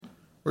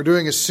We're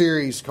doing a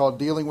series called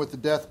Dealing with the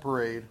Death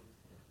Parade.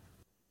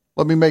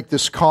 Let me make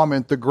this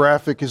comment. The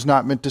graphic is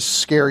not meant to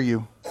scare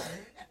you,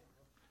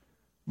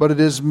 but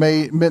it is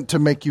meant to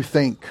make you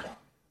think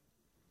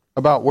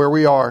about where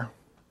we are.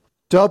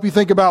 To help you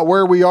think about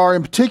where we are,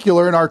 in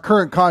particular in our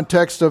current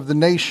context of the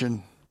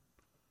nation.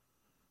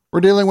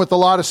 We're dealing with a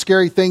lot of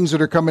scary things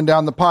that are coming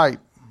down the pipe.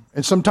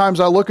 And sometimes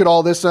I look at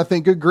all this and I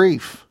think, good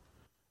grief.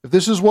 If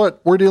this is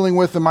what we're dealing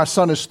with and my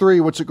son is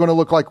 3, what's it going to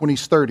look like when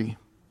he's 30?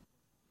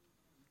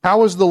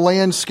 How is the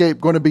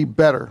landscape going to be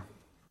better?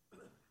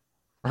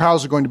 Or how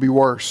is it going to be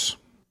worse?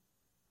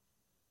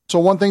 So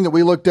one thing that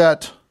we looked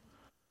at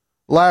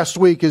last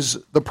week is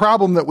the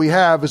problem that we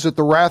have is that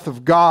the wrath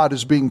of God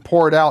is being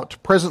poured out,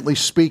 presently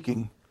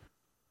speaking,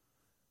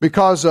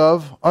 because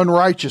of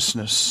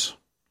unrighteousness.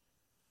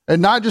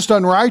 And not just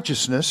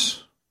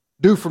unrighteousness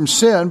due from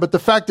sin, but the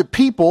fact that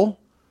people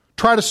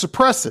try to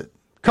suppress it,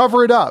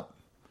 cover it up,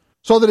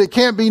 so that it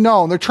can't be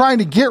known. They're trying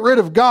to get rid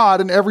of God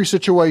in every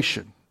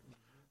situation.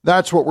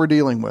 That's what we're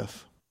dealing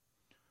with.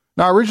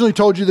 Now, I originally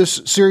told you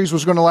this series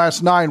was going to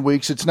last 9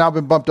 weeks. It's now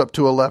been bumped up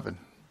to 11.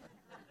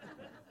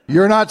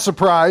 You're not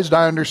surprised,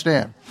 I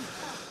understand.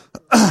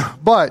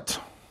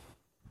 But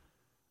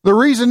the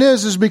reason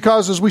is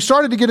because as we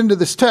started to get into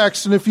this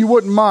text, and if you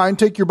wouldn't mind,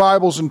 take your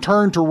Bibles and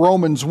turn to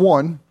Romans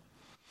 1.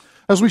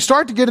 As we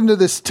start to get into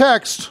this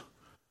text,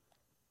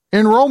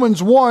 in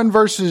Romans 1,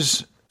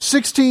 verses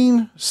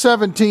 16,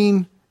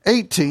 17,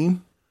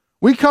 18,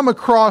 we come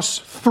across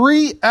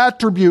 3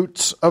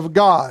 attributes of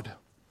God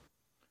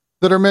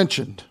that are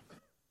mentioned.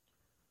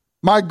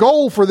 My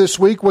goal for this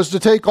week was to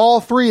take all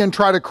 3 and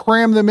try to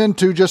cram them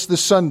into just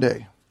this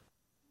Sunday.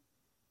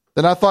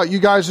 Then I thought you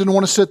guys didn't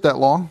want to sit that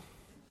long.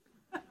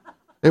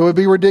 It would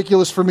be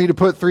ridiculous for me to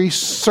put 3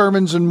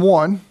 sermons in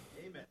one.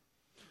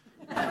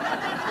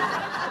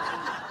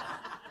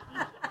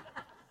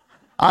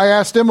 I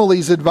asked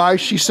Emily's advice.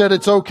 She said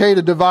it's okay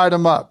to divide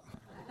them up.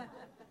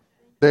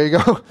 There you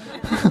go.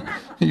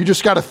 You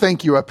just got to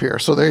thank you up here.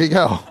 So there you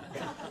go.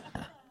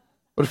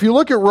 But if you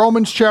look at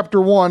Romans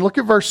chapter 1, look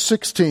at verse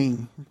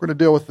 16. We're going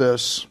to deal with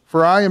this.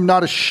 For I am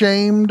not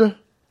ashamed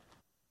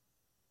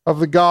of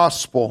the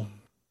gospel,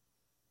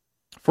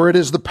 for it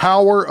is the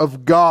power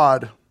of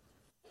God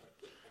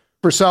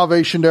for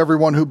salvation to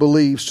everyone who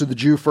believes, to the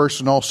Jew first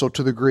and also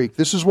to the Greek.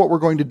 This is what we're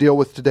going to deal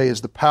with today, is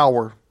the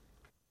power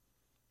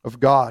of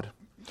God.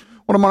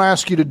 What I'm going to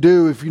ask you to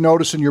do, if you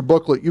notice in your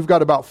booklet, you've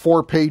got about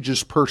 4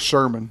 pages per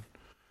sermon.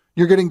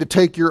 You're getting to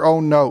take your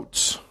own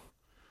notes.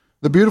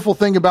 The beautiful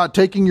thing about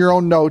taking your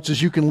own notes is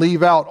you can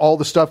leave out all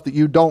the stuff that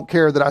you don't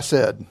care that I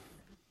said.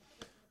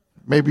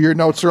 Maybe your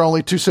notes are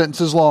only 2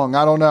 sentences long.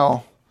 I don't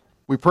know.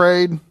 We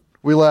prayed,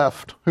 we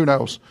left. Who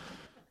knows?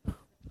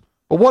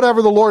 But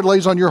whatever the Lord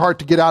lays on your heart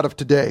to get out of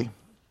today.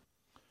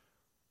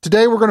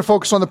 Today we're going to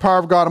focus on the power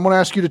of God. I'm going to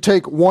ask you to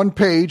take 1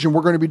 page and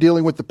we're going to be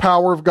dealing with the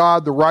power of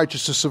God, the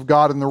righteousness of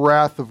God, and the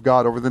wrath of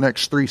God over the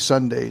next 3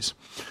 Sundays.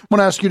 I'm going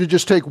to ask you to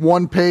just take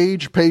 1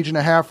 page, page and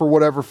a half or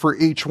whatever for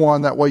each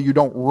one. That way you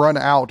don't run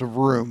out of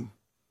room.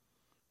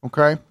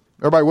 Okay?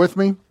 Everybody with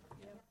me?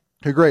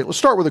 Okay, great. Let's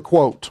start with a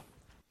quote.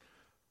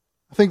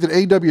 I think that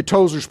A.W.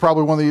 Tozer is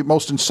probably one of the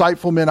most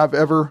insightful men I've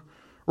ever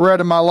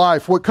read in my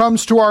life. What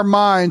comes to our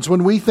minds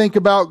when we think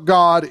about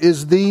God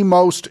is the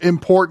most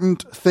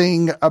important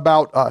thing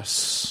about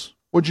us.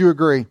 Would you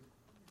agree?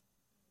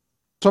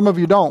 Some of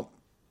you don't.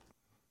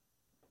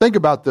 Think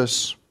about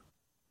this.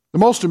 The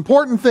most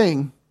important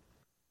thing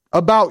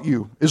about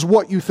you is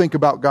what you think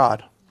about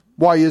God.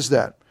 Why is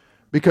that?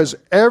 Because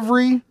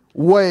every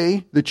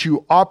way that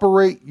you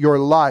operate your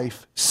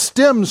life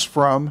stems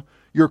from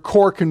your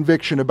core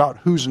conviction about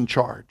who's in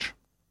charge.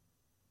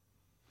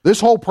 This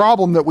whole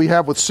problem that we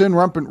have with sin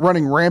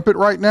running rampant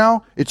right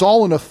now, it's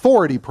all an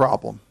authority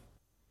problem.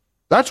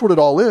 That's what it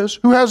all is.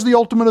 Who has the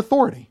ultimate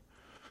authority?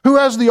 Who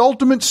has the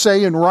ultimate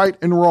say in right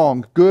and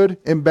wrong, good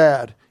and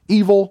bad,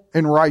 evil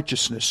and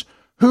righteousness?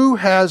 Who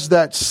has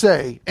that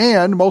say?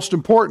 And most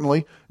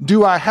importantly,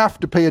 do I have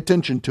to pay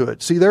attention to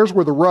it? See, there's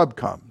where the rub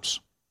comes.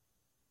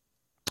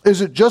 Is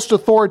it just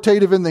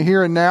authoritative in the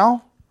here and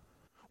now?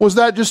 Was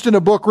that just in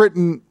a book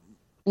written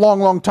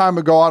long, long time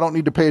ago? I don't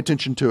need to pay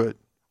attention to it.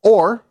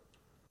 Or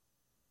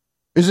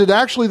is it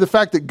actually the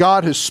fact that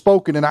God has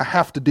spoken and I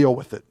have to deal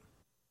with it?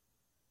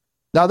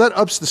 Now that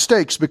ups the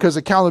stakes because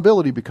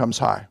accountability becomes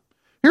high.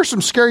 Here's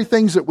some scary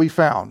things that we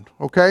found,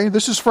 okay?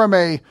 This is from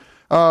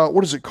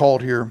what is it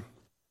called here?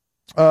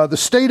 The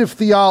State of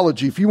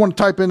Theology. If you want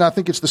to type in, I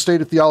think it's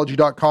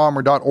thestateoftheology.com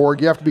or .org.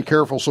 You have to be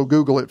careful, so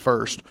Google it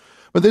first.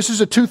 But this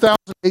is a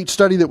 2008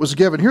 study that was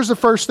given. Here's the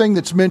first thing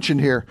that's mentioned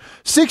here.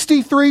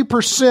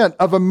 63%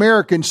 of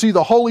Americans see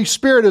the Holy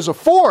Spirit as a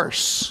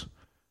force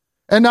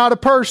and not a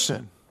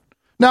person.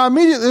 Now,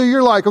 immediately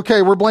you're like,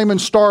 okay, we're blaming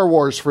Star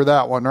Wars for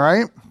that one,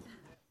 right?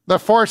 The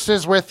Force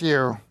is with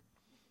you.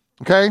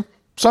 Okay?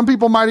 Some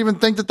people might even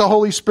think that the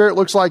Holy Spirit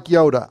looks like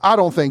Yoda. I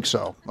don't think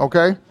so,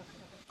 okay?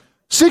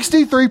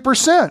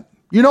 63%.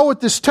 You know what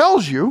this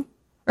tells you,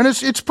 and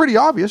it's pretty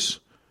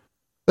obvious.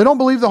 They don't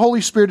believe the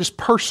Holy Spirit is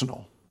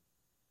personal.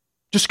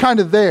 Just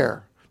kind of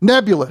there.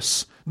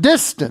 Nebulous.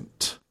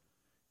 Distant.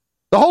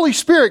 The Holy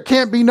Spirit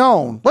can't be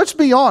known. Let's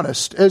be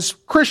honest. As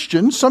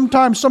Christians,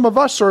 sometimes some of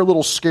us are a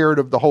little scared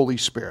of the Holy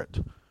Spirit.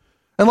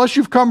 Unless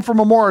you've come from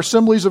a more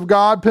Assemblies of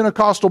God,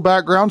 Pentecostal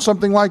background,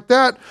 something like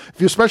that.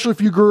 Especially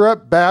if you grew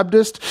up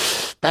Baptist,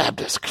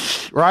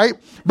 right?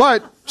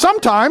 But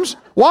sometimes,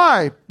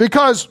 why?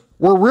 Because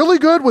we're really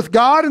good with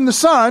God and the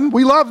Son.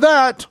 We love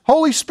that.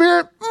 Holy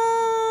Spirit,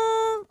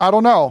 I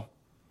don't know.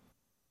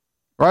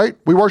 Right?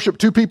 We worship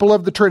two people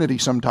of the Trinity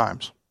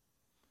sometimes.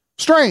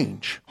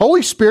 Strange.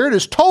 Holy Spirit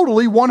is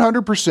totally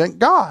 100%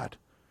 God.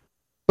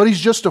 But He's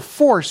just a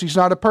force. He's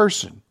not a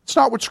person. It's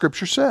not what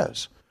Scripture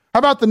says. How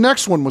about the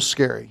next one was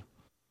scary?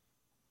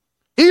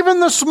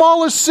 Even the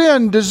smallest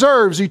sin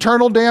deserves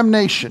eternal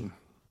damnation.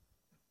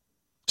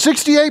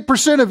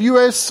 68% of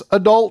U.S.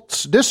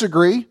 adults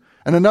disagree,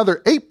 and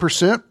another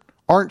 8%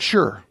 aren't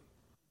sure.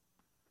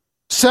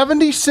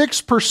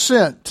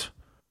 76%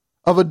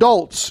 of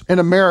adults in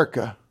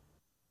America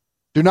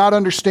do not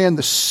understand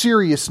the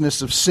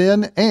seriousness of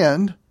sin,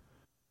 and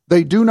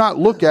they do not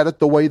look at it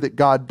the way that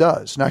God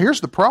does. Now,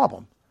 here's the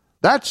problem.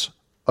 That's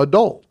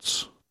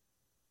adults.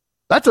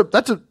 That's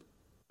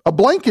a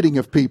blanketing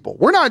of people.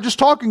 We're not just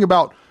talking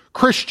about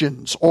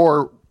Christians,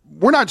 or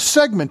we're not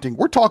segmenting.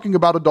 We're talking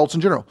about adults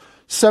in general.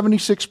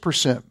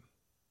 76%.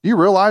 Do you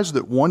realize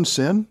that one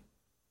sin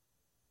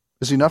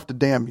is enough to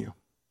damn you?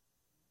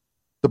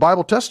 The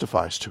Bible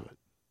testifies to it.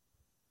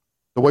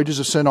 The wages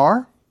of sin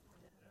are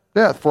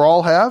death. For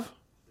all have.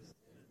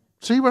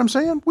 See what I'm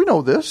saying? We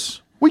know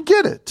this. We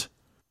get it.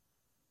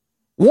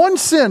 One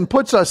sin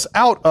puts us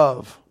out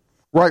of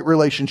right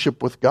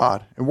relationship with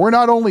God. And we're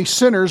not only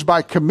sinners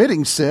by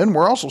committing sin,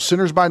 we're also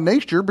sinners by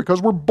nature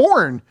because we're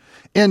born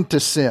into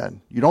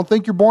sin. You don't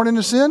think you're born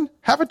into sin?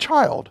 Have a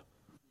child.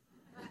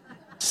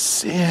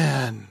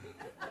 Sin.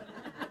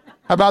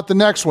 How about the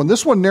next one?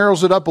 This one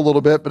narrows it up a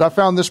little bit, but I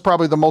found this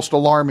probably the most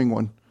alarming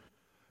one.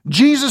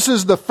 Jesus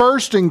is the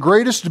first and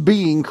greatest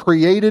being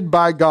created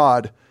by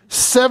God.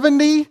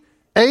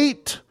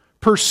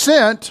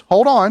 78%,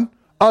 hold on,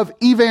 of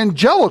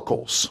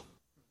evangelicals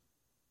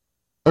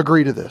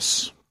agree to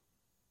this.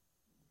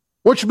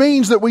 Which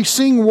means that we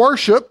sing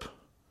worship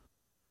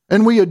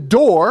and we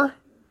adore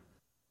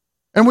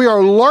and we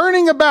are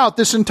learning about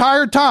this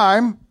entire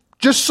time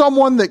just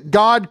someone that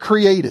God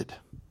created,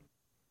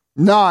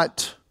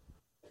 not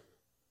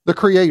the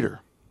Creator.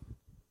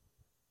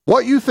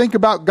 What you think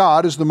about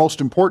God is the most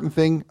important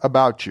thing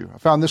about you. I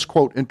found this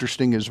quote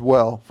interesting as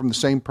well from the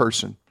same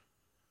person.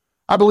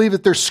 I believe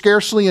that there's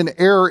scarcely an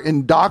error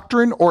in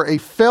doctrine or a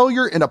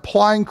failure in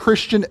applying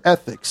Christian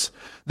ethics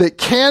that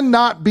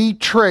cannot be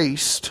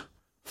traced,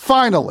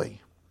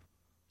 finally,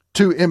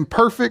 to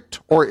imperfect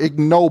or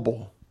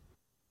ignoble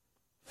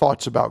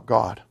thoughts about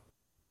God.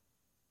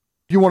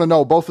 If you want to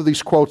know, both of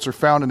these quotes are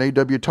found in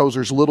A.W.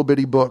 Tozer's little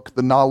bitty book,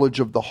 The Knowledge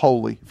of the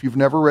Holy. If you've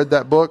never read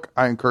that book,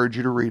 I encourage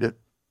you to read it.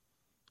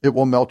 It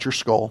will melt your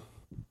skull.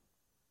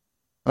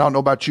 I don't know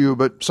about you,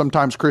 but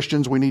sometimes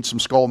Christians, we need some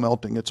skull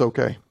melting. It's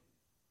okay.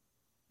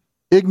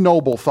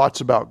 Ignoble thoughts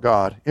about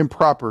God,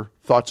 improper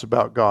thoughts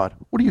about God.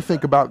 What do you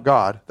think about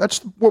God? That's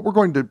what we're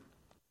going to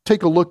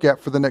take a look at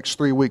for the next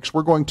 3 weeks.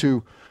 We're going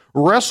to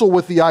wrestle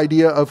with the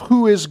idea of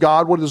who is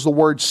God, what is the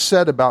Word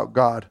said about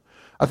God.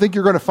 I think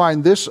you're going to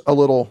find this a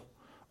little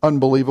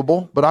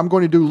unbelievable, but I'm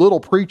going to do little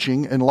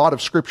preaching and a lot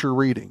of scripture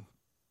reading.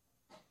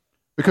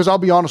 Because I'll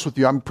be honest with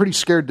you, I'm pretty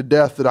scared to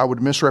death that I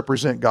would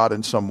misrepresent God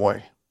in some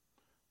way.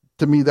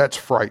 To me, that's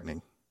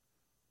frightening.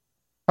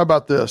 How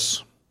about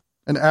this?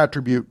 An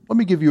attribute. Let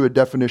me give you a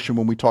definition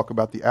when we talk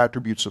about the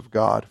attributes of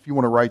God. If you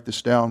want to write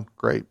this down,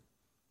 great.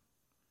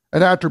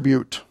 An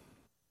attribute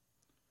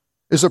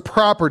is a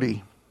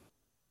property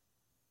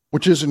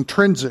which is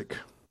intrinsic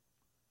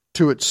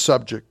to its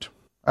subject.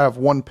 I have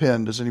one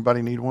pen. Does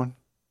anybody need one?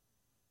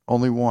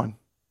 Only one.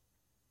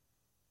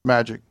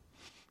 Magic.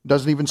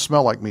 Doesn't even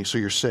smell like me, so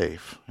you're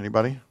safe.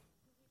 Anybody?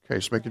 Okay,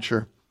 just making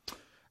sure.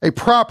 A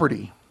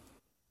property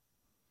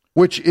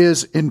which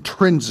is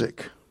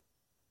intrinsic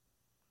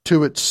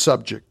to its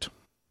subject.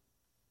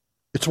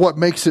 It's what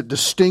makes it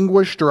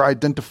distinguished or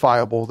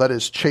identifiable. That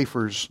is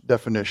Schaeffer's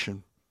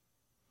definition.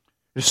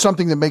 It's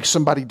something that makes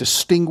somebody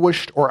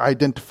distinguished or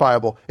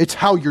identifiable. It's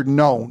how you're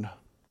known.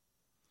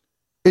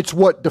 It's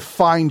what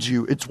defines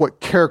you. It's what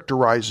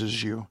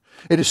characterizes you.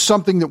 It is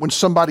something that when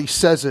somebody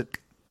says it,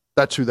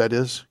 that's who that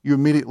is. You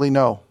immediately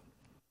know.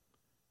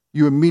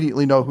 You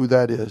immediately know who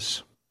that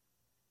is.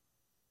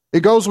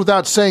 It goes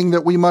without saying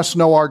that we must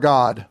know our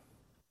God.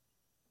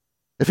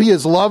 If He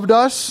has loved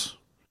us,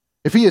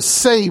 if He has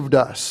saved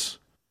us,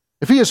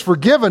 if He has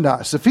forgiven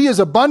us, if He is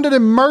abundant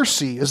in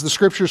mercy, as the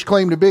Scriptures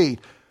claim to be.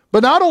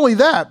 But not only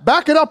that,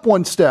 back it up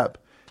one step.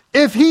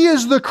 If He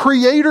is the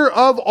creator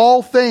of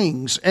all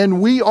things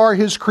and we are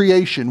His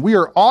creation, we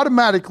are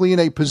automatically in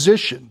a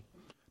position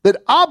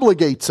that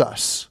obligates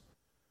us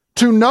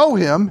to know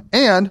Him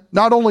and,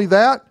 not only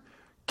that,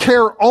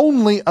 care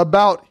only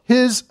about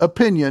His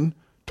opinion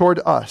toward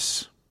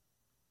us.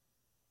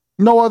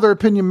 No other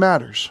opinion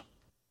matters.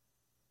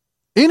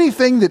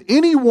 Anything that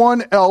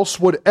anyone else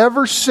would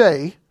ever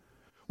say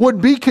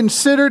would be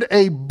considered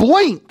a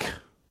blink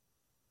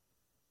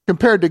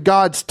compared to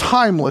God's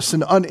timeless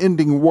and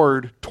unending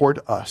word toward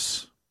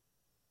us.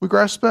 We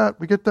grasp that?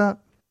 We get that?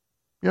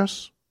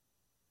 Yes?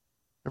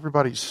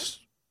 Everybody's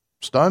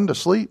stunned,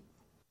 asleep?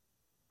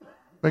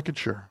 Making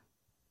sure.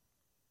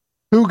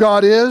 Who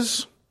God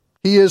is,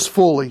 He is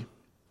fully.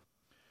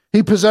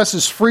 He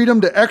possesses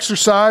freedom to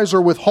exercise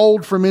or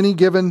withhold from any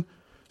given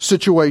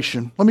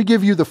situation. Let me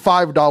give you the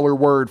 $5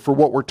 word for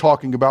what we're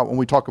talking about when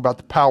we talk about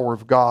the power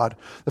of God.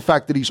 The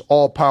fact that He's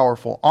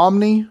all-powerful.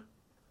 Omnipotent.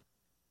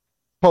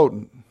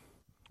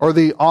 Or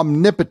the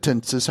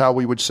omnipotence is how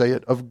we would say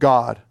it, of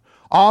God.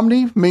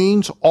 Omni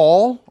means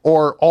all,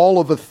 or all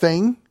of a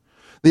thing.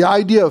 The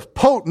idea of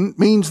potent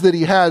means that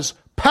He has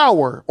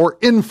power or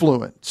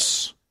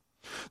influence.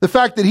 The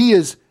fact that He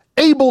is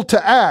able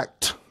to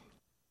act.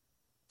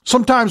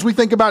 Sometimes we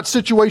think about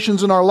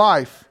situations in our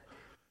life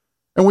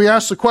and we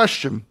ask the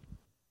question,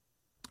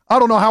 I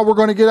don't know how we're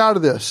going to get out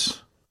of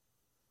this.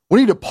 We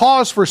need to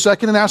pause for a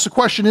second and ask the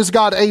question, is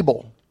God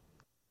able?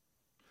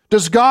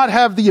 Does God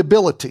have the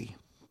ability?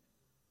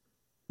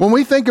 When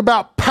we think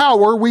about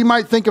power, we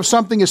might think of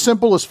something as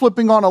simple as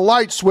flipping on a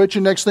light switch,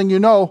 and next thing you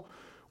know,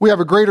 we have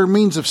a greater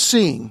means of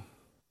seeing.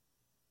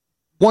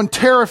 One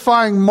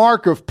terrifying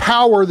mark of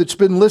power that's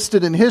been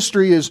listed in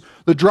history is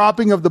the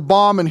dropping of the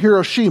bomb in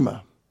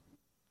Hiroshima.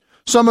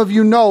 Some of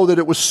you know that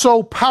it was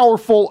so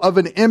powerful of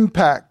an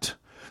impact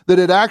that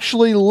it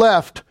actually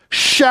left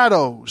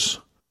shadows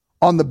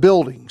on the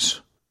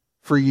buildings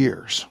for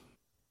years.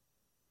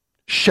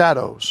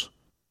 Shadows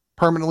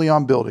permanently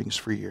on buildings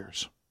for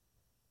years.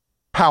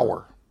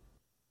 Power.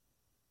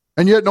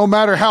 And yet, no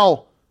matter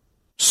how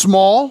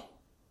small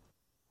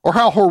or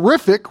how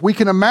horrific we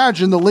can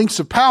imagine the links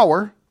of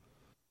power,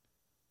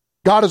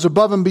 God is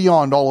above and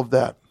beyond all of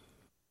that.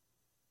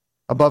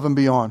 Above and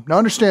beyond. Now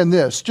understand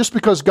this, just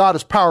because God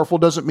is powerful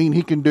doesn't mean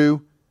He can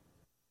do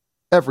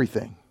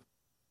everything.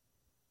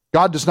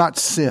 God does not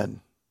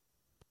sin.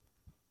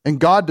 And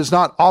God does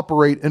not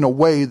operate in a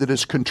way that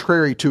is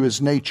contrary to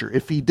His nature.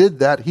 If He did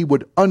that, He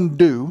would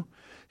undo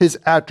His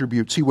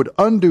attributes. He would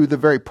undo the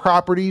very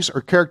properties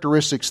or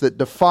characteristics that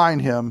define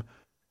Him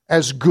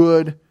as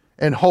good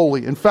and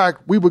holy. In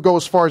fact, we would go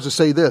as far as to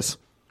say this,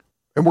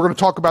 and we're going to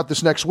talk about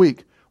this next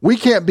week. We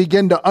can't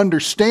begin to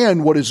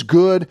understand what is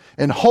good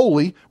and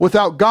holy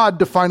without God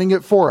defining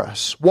it for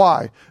us.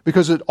 Why?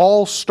 Because it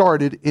all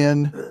started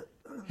in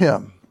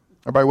Him.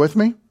 Everybody with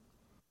me?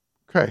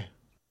 Okay.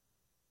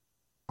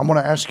 I'm going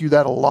to ask you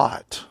that a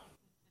lot.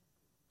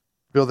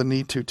 Feel the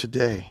need to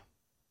today.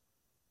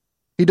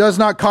 He does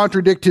not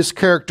contradict His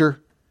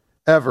character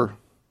ever.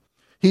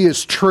 He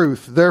is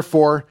truth.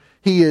 Therefore,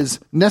 He is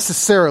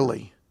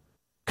necessarily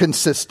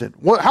consistent.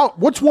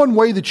 What's one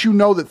way that you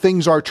know that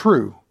things are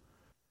true?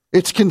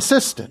 It's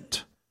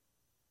consistent.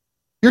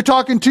 You're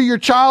talking to your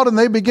child and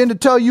they begin to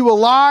tell you a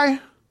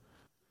lie.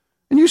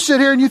 And you sit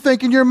here and you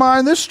think in your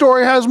mind, this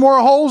story has more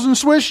holes than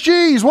Swiss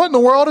cheese. What in the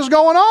world is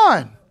going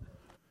on?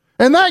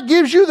 And that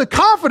gives you the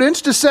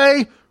confidence to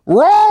say,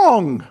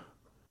 wrong.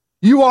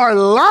 You are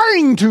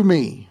lying to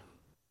me.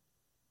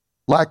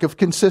 Lack of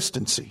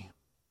consistency.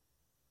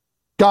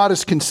 God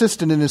is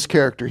consistent in His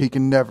character. He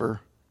can never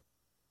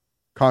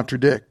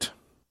contradict.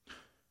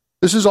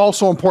 This is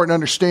also important to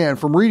understand.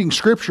 From reading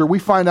Scripture, we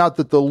find out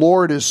that the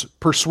Lord is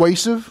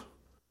persuasive.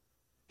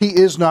 He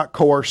is not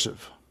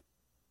coercive.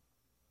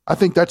 I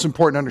think that's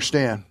important to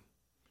understand.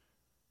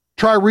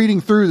 Try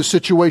reading through the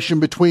situation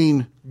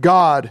between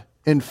God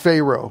and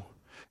Pharaoh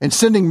and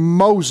sending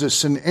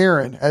Moses and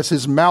Aaron as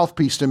his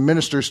mouthpiece and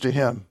ministers to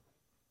him.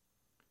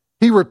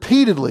 He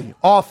repeatedly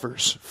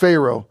offers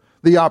Pharaoh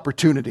the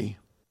opportunity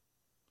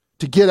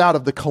to get out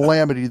of the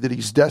calamity that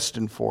he's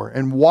destined for.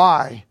 And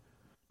why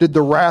did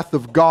the wrath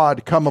of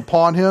God come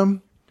upon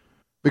him?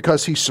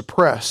 Because he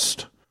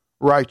suppressed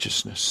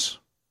righteousness.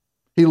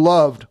 He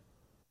loved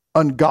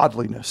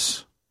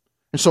ungodliness.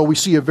 And so we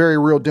see a very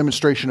real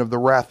demonstration of the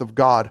wrath of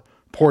God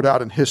poured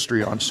out in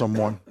history on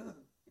someone.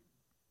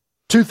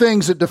 Two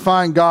things that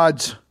define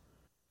God's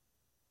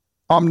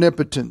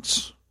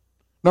omnipotence.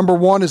 Number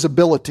one is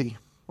ability.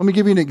 Let me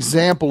give you an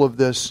example of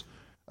this.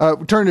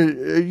 You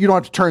don't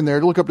have to turn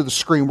there. Look up to the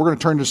screen. We're going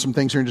to turn to some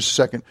things here in just a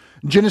second.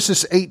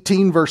 Genesis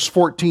 18, verse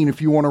 14,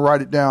 if you want to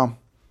write it down.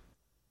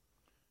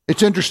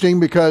 It's interesting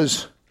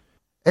because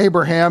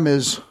Abraham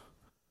is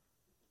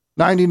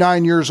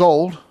 99 years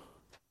old.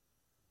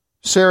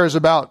 Sarah's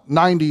about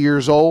 90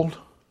 years old.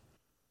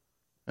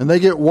 And they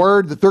get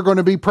word that they're going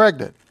to be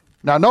pregnant.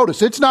 Now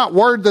notice, it's not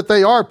word that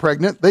they are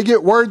pregnant. They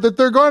get word that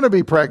they're going to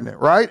be pregnant,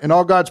 right? And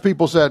all God's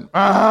people said,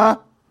 yeah,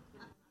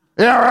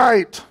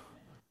 right.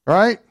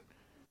 Right?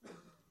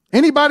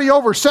 Anybody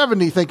over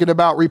 70 thinking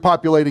about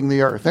repopulating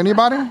the earth?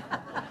 Anybody?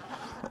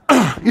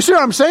 You see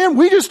what I'm saying?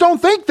 We just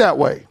don't think that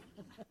way.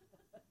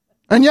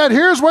 And yet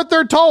here's what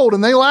they're told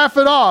and they laugh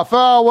it off.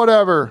 Oh,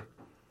 whatever.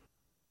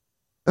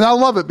 And I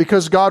love it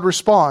because God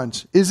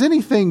responds, is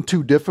anything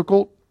too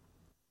difficult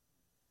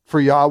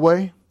for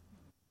Yahweh?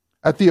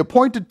 At the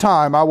appointed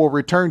time, I will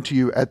return to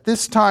you at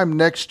this time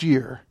next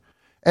year,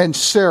 and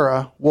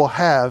Sarah will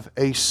have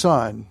a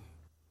son.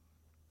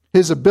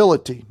 His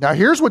ability. Now,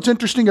 here's what's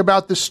interesting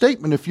about this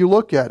statement if you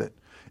look at it.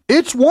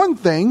 It's one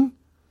thing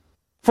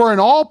for an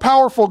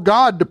all-powerful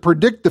God to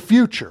predict the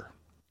future.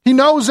 He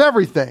knows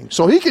everything,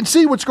 so he can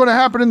see what's going to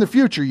happen in the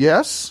future,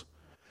 yes?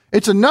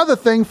 It's another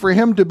thing for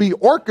him to be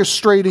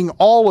orchestrating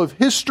all of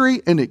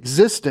history and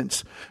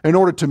existence in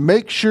order to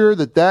make sure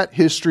that that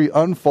history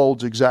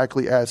unfolds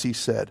exactly as he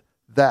said.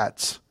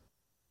 That's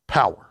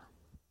power.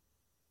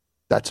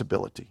 That's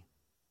ability.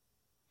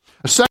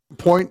 A second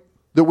point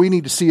that we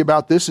need to see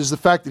about this is the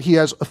fact that he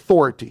has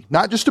authority,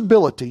 not just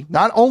ability.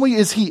 Not only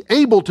is he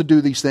able to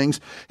do these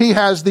things, he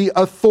has the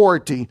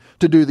authority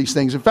to do these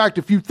things. In fact,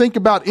 if you think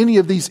about any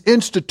of these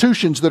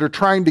institutions that are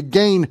trying to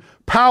gain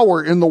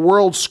power in the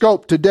world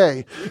scope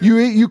today,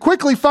 you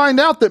quickly find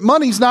out that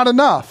money's not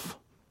enough.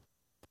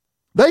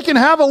 They can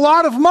have a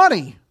lot of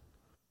money,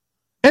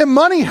 and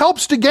money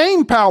helps to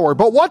gain power,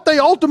 but what they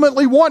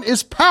ultimately want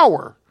is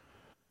power.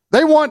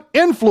 They want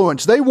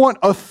influence. They want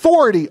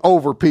authority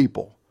over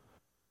people.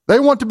 They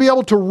want to be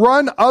able to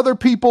run other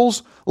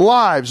people's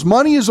lives.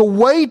 Money is a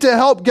way to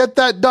help get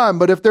that done,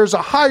 but if there's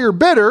a higher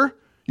bidder,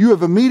 you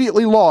have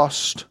immediately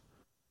lost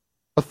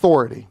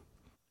authority.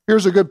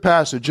 Here's a good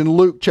passage in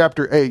Luke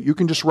chapter 8. You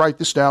can just write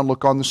this down,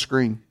 look on the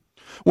screen.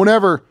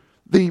 Whenever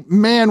the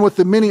man with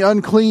the many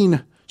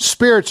unclean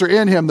spirits are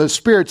in him, the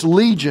spirits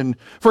legion,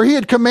 for he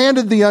had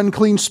commanded the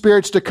unclean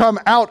spirits to come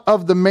out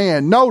of the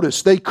man.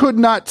 Notice, they could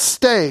not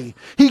stay.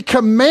 He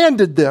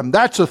commanded them.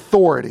 That's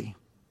authority.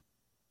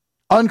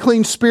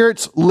 Unclean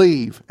spirits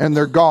leave, and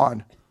they're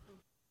gone.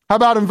 How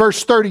about in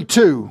verse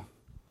 32? If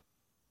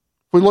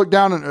we look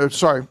down,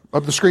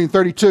 of the screen,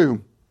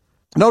 32.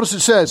 Notice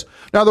it says,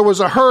 now there was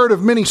a herd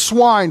of many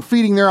swine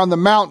feeding there on the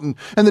mountain,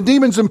 and the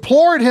demons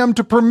implored him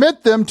to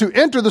permit them to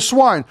enter the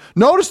swine.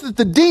 Notice that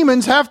the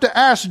demons have to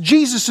ask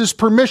Jesus'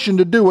 permission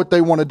to do what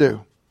they want to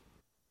do.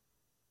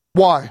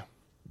 Why?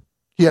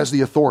 He has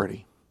the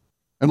authority.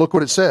 And look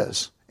what it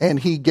says.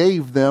 And he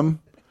gave them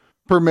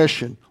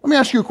permission. Let me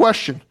ask you a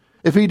question.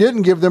 If he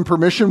didn't give them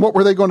permission, what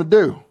were they going to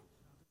do?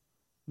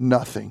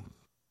 Nothing.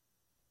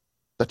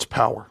 That's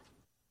power.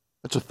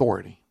 That's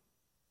authority.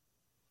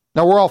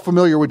 Now, we're all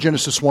familiar with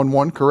Genesis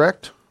 1:1,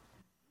 correct?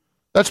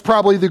 That's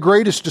probably the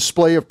greatest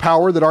display of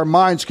power that our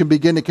minds can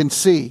begin to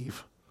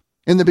conceive.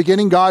 In the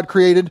beginning, God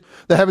created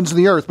the heavens and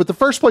the earth. But the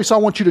first place I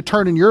want you to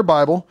turn in your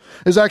Bible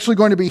is actually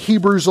going to be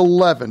Hebrews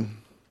 11.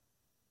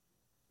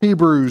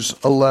 Hebrews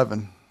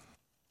 11.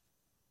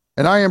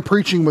 And I am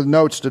preaching with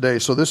notes today,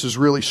 so this is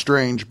really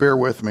strange. Bear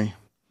with me.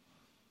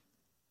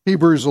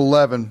 Hebrews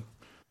 11.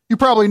 You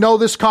probably know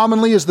this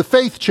commonly as the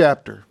faith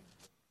chapter.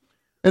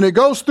 And it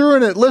goes through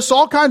and it lists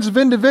all kinds of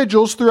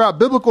individuals throughout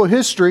biblical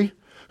history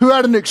who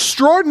had an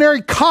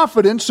extraordinary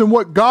confidence in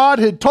what God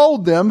had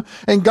told them,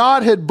 and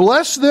God had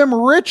blessed them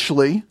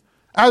richly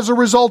as a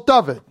result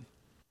of it.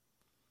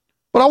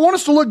 But I want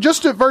us to look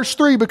just at verse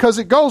 3 because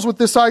it goes with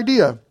this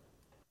idea.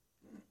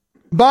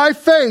 By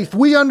faith,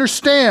 we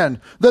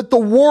understand that the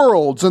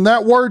worlds, and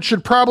that word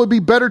should probably be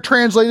better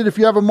translated if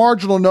you have a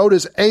marginal note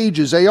as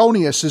ages.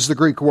 Aeonius is the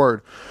Greek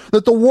word.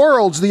 That the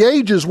worlds, the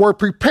ages, were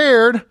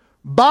prepared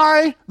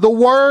by the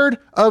word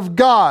of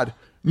God.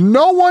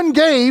 No one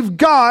gave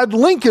God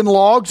Lincoln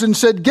Logs and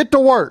said, get to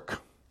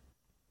work.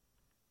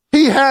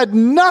 He had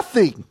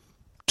nothing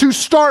to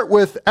start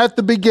with at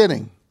the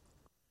beginning.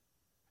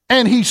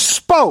 And he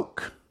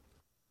spoke,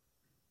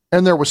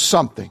 and there was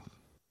something.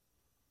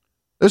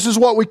 This is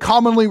what we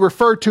commonly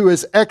refer to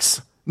as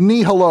ex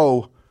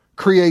nihilo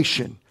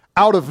creation,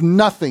 out of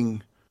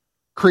nothing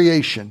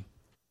creation.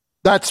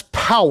 That's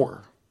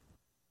power.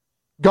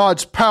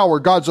 God's power,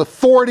 God's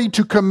authority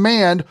to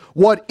command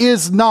what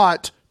is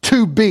not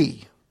to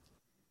be.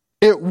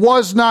 It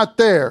was not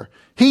there.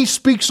 He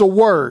speaks a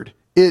word.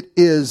 It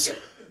is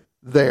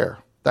there.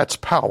 That's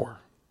power.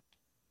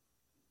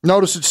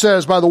 Notice it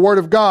says by the word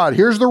of God.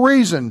 Here's the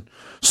reason.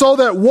 So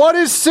that what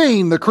is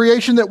seen, the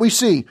creation that we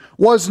see,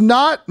 was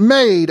not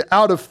made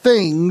out of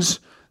things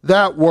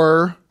that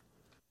were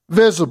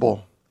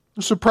visible.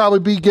 This would probably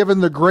be given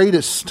the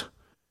greatest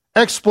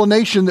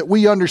explanation that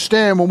we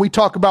understand when we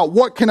talk about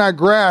what can I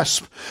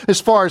grasp as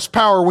far as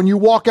power. When you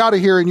walk out of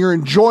here and you're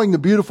enjoying the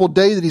beautiful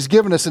day that he's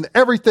given us and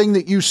everything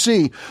that you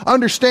see,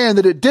 understand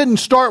that it didn't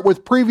start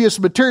with previous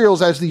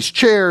materials as these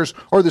chairs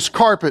or this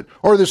carpet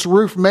or this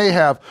roof may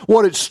have.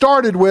 What it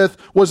started with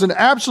was an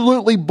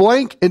absolutely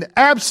blank and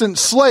absent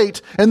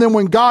slate, and then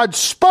when God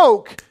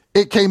spoke,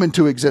 it came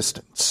into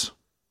existence.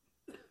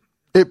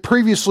 It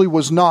previously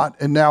was not,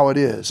 and now it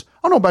is.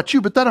 I don't know about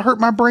you, but that hurt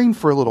my brain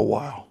for a little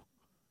while.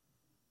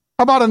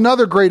 How about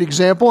another great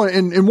example,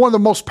 and one of the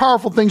most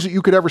powerful things that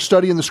you could ever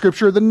study in the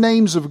Scripture, the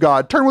names of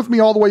God. Turn with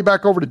me all the way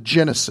back over to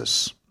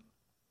Genesis.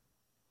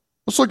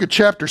 Let's look at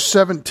chapter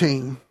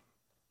 17.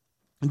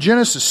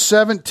 Genesis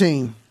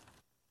 17.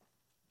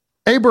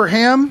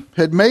 Abraham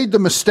had made the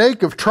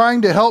mistake of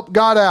trying to help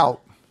God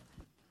out.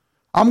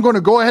 I'm going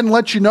to go ahead and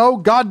let you know,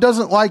 God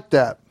doesn't like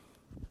that.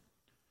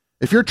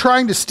 If you're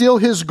trying to steal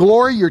his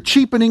glory, you're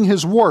cheapening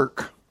his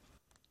work.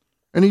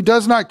 And he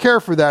does not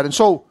care for that. And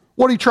so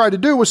what he tried to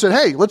do was said,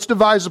 hey, let's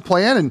devise a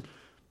plan and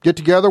get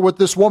together with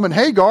this woman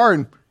Hagar,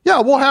 and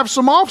Yeah, we'll have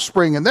some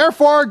offspring, and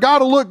therefore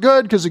God will look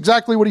good because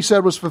exactly what he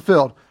said was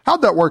fulfilled.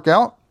 How'd that work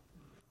out?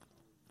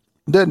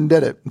 Didn't,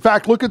 did it? In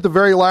fact, look at the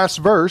very last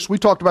verse. We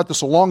talked about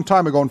this a long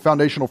time ago in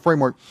Foundational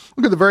Framework.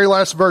 Look at the very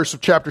last verse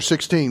of chapter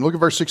 16. Look at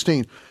verse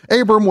 16.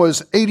 Abram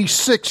was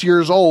 86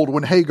 years old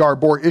when Hagar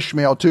bore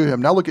Ishmael to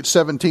him. Now look at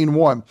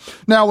 17:1.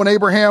 Now when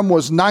Abraham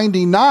was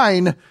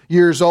 99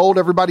 years old,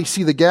 everybody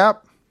see the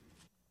gap?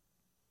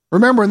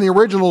 Remember, in the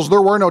originals,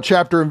 there were no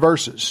chapter and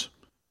verses.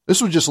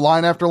 This was just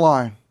line after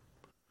line.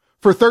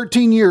 For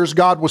 13 years,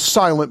 God was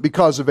silent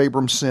because of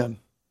Abram's sin.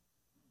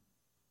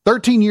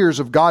 13 years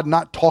of God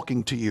not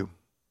talking to you.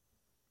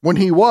 When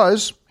he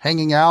was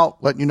hanging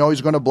out, letting you know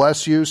he's going to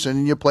bless you,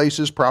 sending you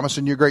places,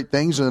 promising you great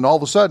things, and then all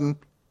of a sudden,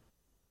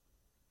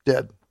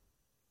 dead.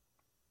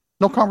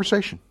 No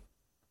conversation.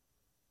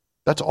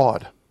 That's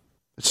odd.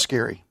 It's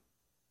scary.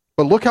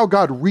 But look how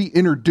God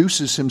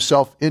reintroduces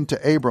himself into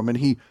Abram, and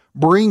he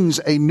brings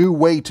a new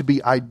way to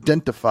be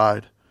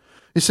identified.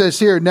 It says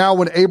here, now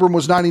when Abram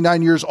was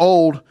 99 years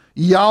old,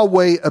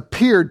 Yahweh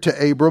appeared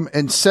to Abram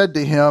and said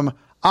to him,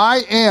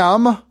 I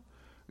am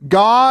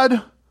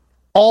God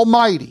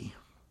Almighty.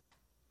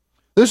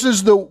 This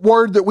is the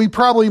word that we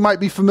probably might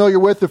be familiar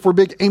with if we're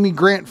big Amy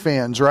Grant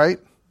fans, right?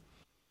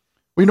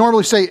 We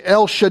normally say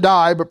El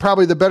Shaddai, but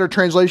probably the better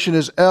translation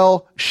is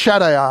El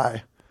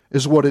Shaddai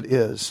is what it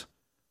is.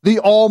 The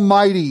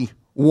Almighty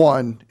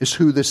One is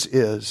who this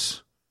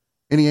is.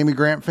 Any Amy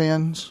Grant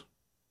fans?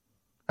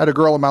 I had a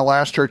girl in my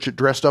last church that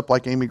dressed up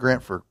like Amy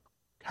Grant for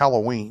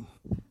Halloween.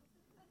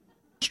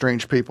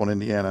 Strange people in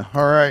Indiana.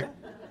 All right.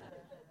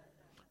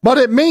 But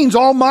it means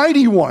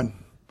Almighty One,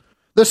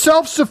 the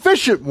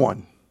self-sufficient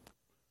one,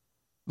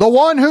 the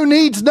one who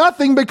needs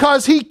nothing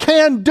because he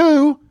can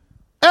do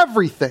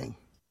everything.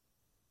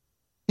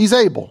 He's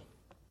able.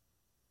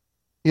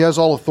 He has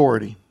all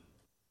authority.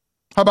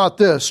 How about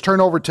this?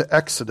 Turn over to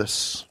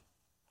Exodus.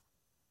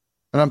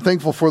 And I'm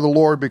thankful for the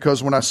Lord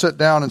because when I sat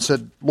down and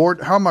said,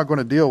 Lord, how am I going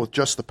to deal with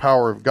just the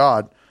power of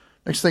God?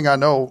 Next thing I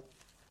know,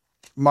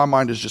 my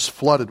mind is just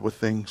flooded with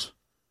things.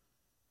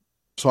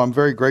 So I'm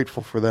very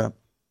grateful for that.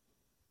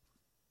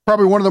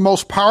 Probably one of the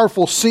most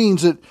powerful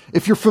scenes that,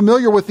 if you're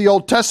familiar with the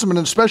Old Testament,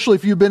 and especially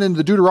if you've been in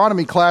the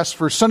Deuteronomy class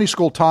for Sunday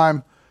school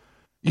time,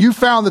 you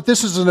found that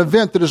this is an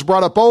event that is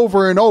brought up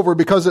over and over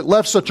because it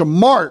left such a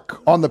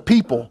mark on the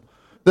people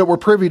that were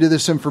privy to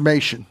this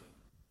information.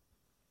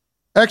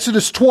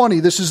 Exodus 20,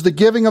 this is the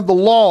giving of the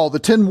law, the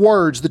 10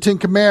 words, the 10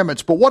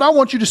 commandments. But what I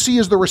want you to see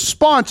is the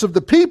response of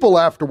the people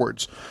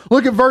afterwards.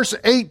 Look at verse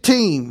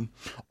 18.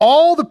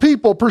 All the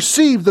people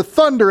perceived the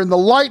thunder and the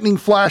lightning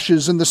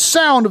flashes and the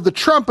sound of the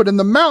trumpet and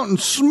the mountain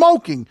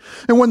smoking.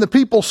 And when the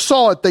people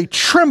saw it, they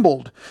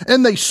trembled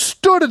and they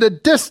stood at a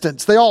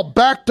distance. They all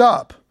backed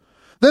up.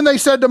 Then they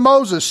said to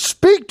Moses,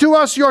 speak to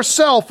us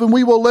yourself and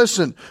we will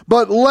listen,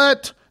 but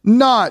let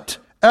not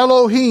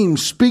Elohim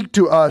speak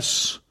to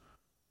us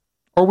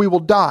or we will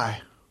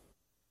die.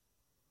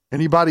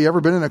 Anybody ever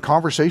been in a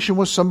conversation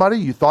with somebody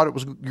you thought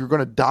you're going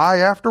to die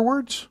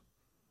afterwards?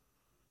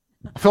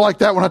 I feel like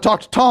that when I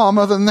talk to Tom.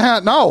 Other than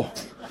that, no.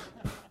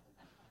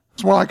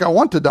 It's more like I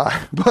want to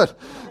die. But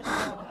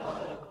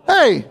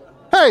hey,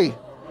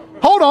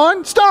 hold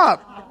on,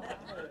 stop.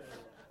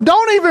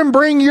 Don't even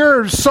bring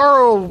your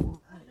sorrow.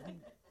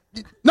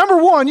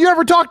 Number one, you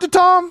ever talk to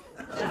Tom?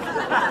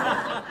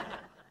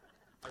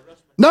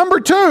 Number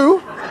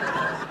two,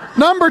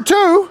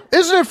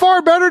 isn't it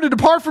far better to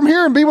depart from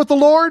here and be with the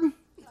Lord?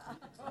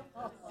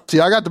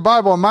 See, I got the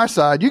Bible on my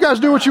side. You guys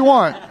do what you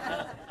want.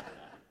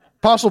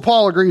 Apostle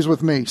Paul agrees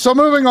with me. So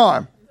moving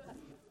on.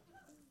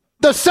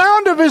 The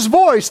sound of his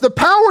voice, the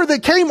power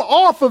that came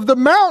off of the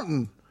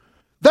mountain.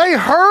 They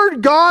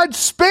heard God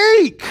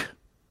speak.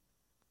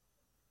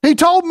 He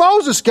told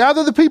Moses,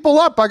 gather the people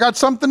up. I got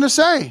something to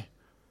say.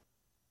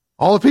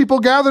 All the people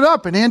gathered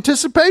up in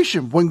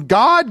anticipation. When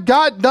God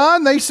got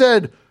done, they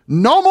said,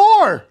 no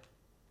more.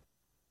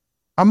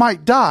 I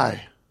might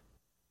die.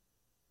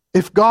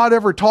 If God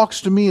ever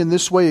talks to me in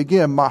this way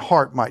again, my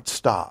heart might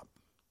stop.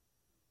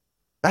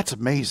 That's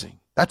amazing.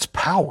 That's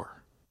power.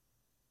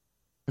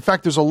 In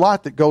fact, there's a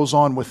lot that goes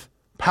on with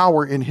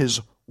power in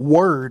his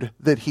word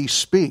that he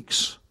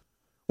speaks.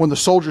 When the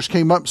soldiers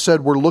came up and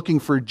said, we're looking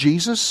for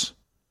Jesus,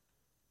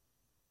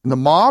 and the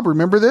mob,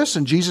 remember this?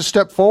 And Jesus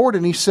stepped forward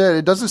and he said,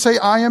 it doesn't say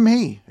I am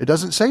he. It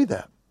doesn't say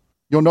that.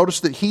 You'll notice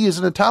that he is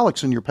in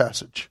italics in your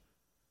passage.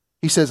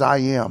 He says, I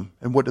am.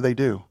 And what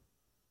do?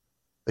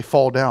 They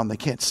fall down. They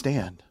can't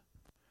stand.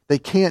 They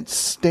can't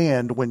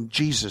stand when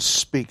Jesus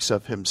speaks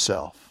of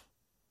himself.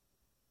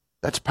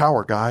 That's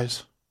power,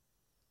 guys.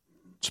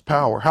 It's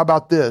power. How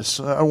about this?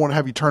 I don't want to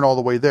have you turn all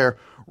the way there.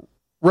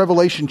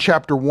 Revelation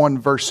chapter 1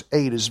 verse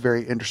 8 is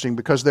very interesting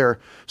because there are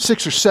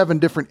 6 or 7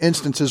 different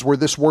instances where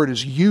this word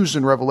is used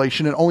in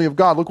Revelation and only of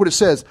God. Look what it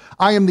says.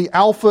 I am the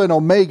Alpha and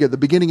Omega. The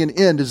beginning and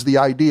end is the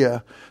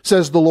idea,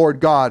 says the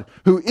Lord God,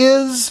 who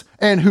is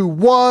and who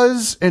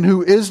was and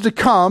who is to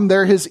come.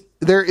 There is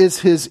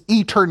his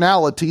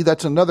eternality.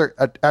 That's another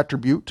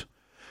attribute.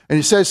 And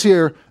he says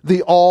here,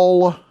 the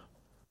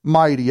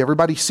Almighty.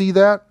 Everybody see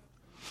that?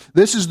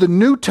 This is the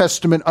New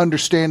Testament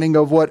understanding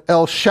of what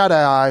El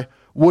Shaddai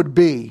would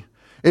be.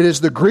 It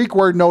is the Greek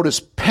word known as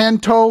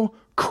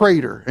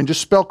Pantocrator. And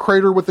just spell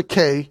crater with a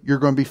K, you're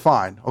going to be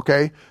fine,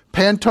 okay?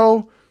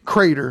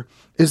 Pantocrator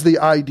is the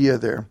idea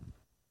there.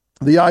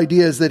 The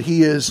idea is that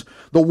he is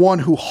the one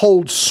who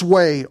holds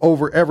sway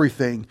over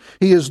everything.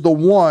 He is the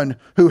one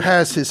who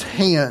has his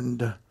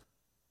hand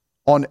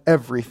on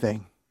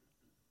everything.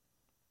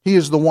 He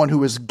is the one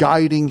who is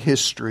guiding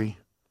history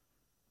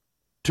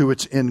to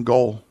its end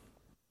goal.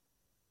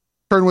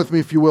 Turn with me,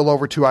 if you will,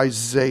 over to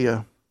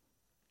Isaiah.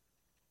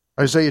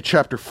 Isaiah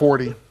chapter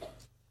 40.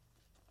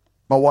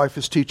 My wife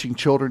is teaching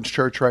children's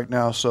church right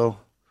now, so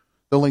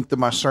the length of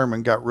my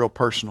sermon got real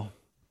personal.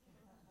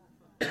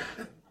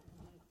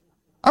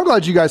 I'm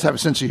glad you guys have a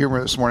sense of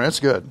humor this morning. That's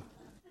good.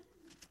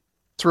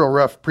 It's real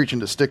rough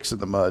preaching to sticks in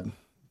the mud. You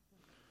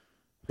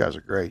guys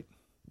are great.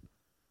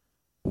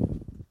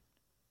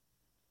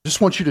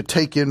 Just want you to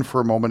take in for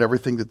a moment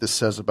everything that this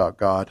says about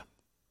God.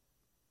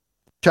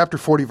 Chapter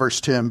 40, verse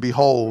 10,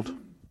 behold,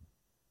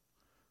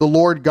 the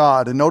Lord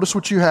God, and notice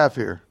what you have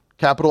here.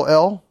 Capital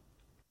L,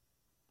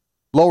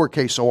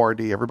 lowercase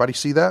O-R-D. Everybody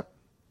see that?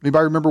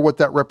 Anybody remember what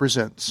that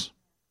represents?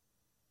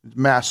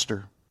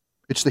 Master.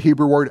 It's the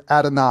Hebrew word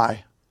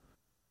Adonai.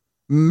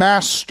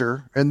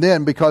 Master, and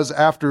then because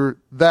after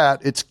that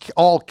it's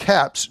all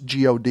caps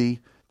G-O-D,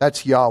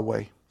 that's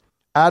Yahweh.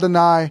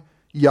 Adonai,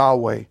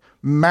 Yahweh.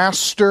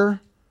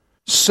 Master,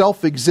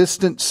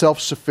 self-existent,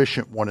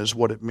 self-sufficient one is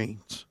what it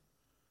means.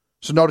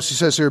 So notice he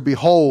says here,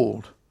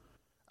 behold,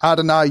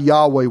 Adonai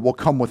Yahweh will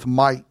come with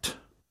might,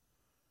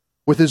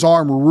 with his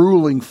arm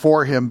ruling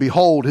for him.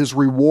 Behold, his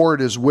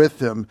reward is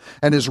with him,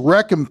 and his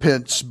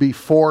recompense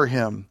before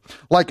him.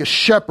 Like a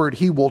shepherd,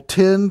 he will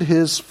tend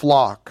his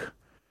flock.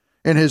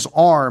 In his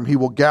arm he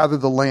will gather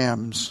the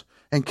lambs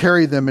and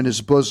carry them in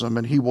his bosom,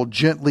 and he will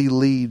gently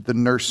lead the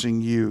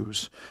nursing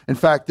ewes. In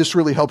fact, this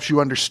really helps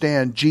you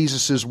understand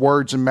Jesus'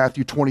 words in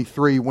Matthew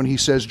 23 when he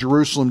says,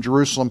 Jerusalem,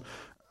 Jerusalem,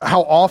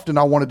 how often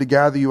I wanted to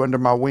gather you under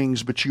my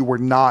wings, but you were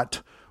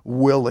not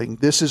willing.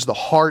 This is the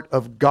heart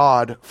of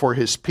God for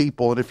his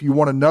people. And if you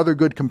want another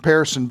good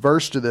comparison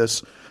verse to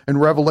this, in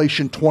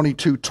Revelation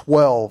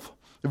 22:12,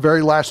 the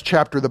very last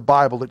chapter of the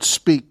Bible, it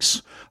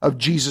speaks of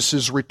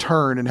Jesus'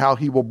 return and how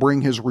he will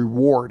bring his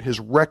reward, his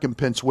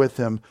recompense with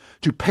him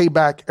to pay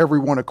back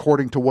everyone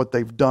according to what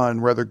they've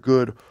done, whether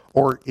good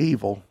or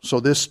evil. So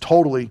this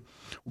totally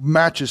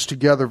matches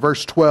together.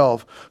 Verse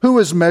 12, who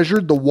has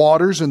measured the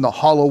waters in the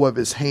hollow of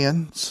his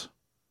hands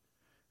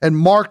and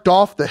marked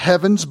off the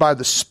heavens by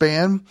the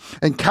span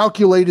and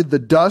calculated the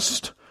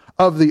dust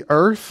of the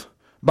earth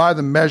by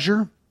the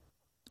measure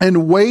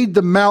and weighed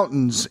the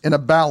mountains in a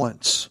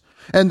balance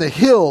and the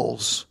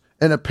hills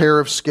in a pair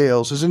of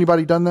scales. Has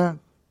anybody done that?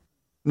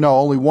 No,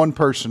 only one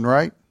person,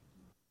 right?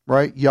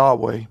 Right?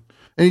 Yahweh.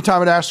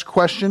 Anytime it asks a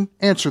question,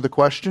 answer the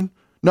question.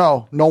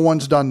 No, no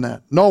one's done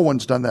that. No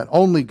one's done that.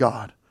 Only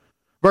God.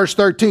 Verse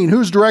 13,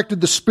 who's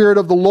directed the Spirit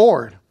of the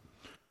Lord?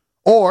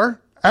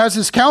 Or, as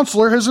his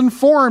counselor, has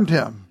informed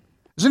him.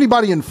 Has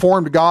anybody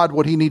informed God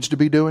what he needs to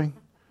be doing?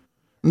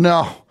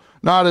 No,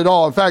 not at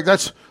all. In fact,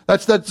 that's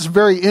the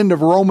very end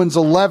of Romans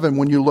 11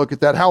 when you look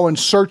at that. How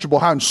unsearchable,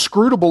 how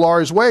inscrutable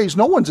are his ways.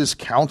 No one's his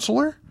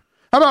counselor.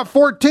 How about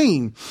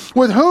 14?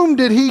 With whom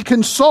did he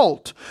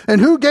consult? And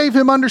who gave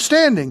him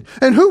understanding?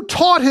 And who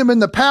taught him in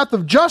the path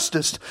of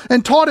justice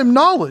and taught him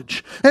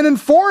knowledge and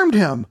informed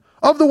him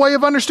of the way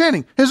of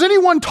understanding? Has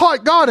anyone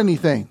taught God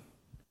anything?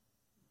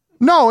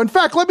 No. In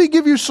fact, let me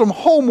give you some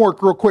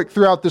homework real quick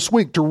throughout this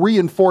week to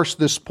reinforce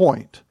this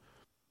point.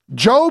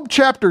 Job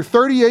chapter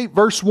 38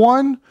 verse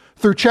 1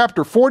 through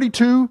chapter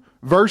 42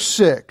 verse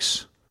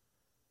 6.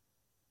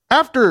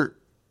 After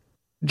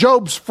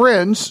Job's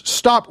friends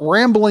stop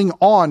rambling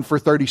on for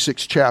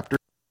 36 chapters,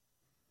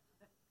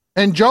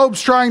 and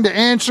Job's trying to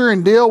answer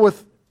and deal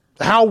with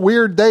how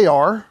weird they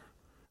are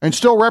and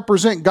still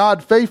represent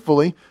God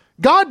faithfully,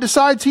 God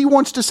decides he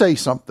wants to say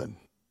something.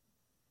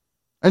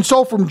 And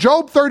so from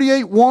Job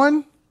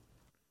 38:1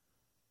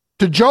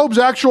 to Job's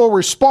actual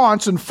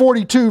response in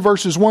 42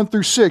 verses 1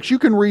 through 6, you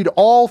can read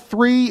all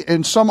 3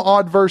 and some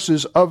odd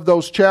verses of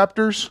those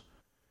chapters,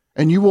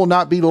 and you will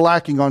not be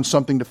lacking on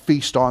something to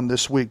feast on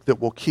this week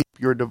that will keep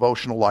your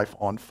devotional life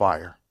on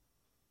fire.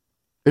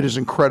 It is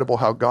incredible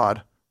how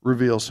God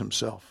reveals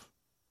himself.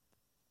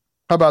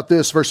 How about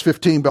this, verse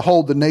 15,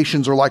 behold, the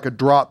nations are like a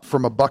drop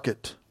from a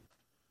bucket,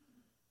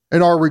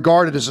 and are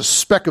regarded as a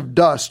speck of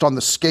dust on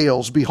the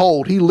scales.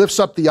 Behold, he lifts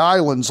up the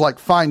islands like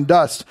fine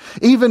dust.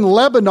 Even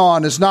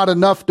Lebanon is not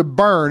enough to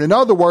burn. In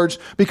other words,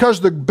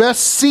 because the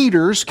best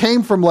cedars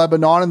came from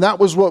Lebanon, and that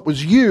was what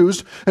was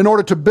used in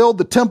order to build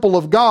the temple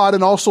of God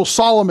and also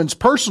Solomon's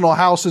personal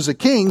house as a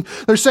king,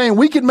 they're saying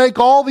we can make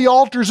all the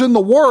altars in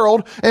the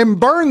world and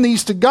burn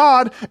these to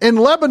God, and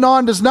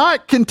Lebanon does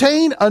not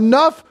contain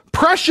enough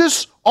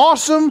precious,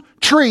 awesome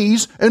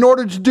trees in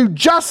order to do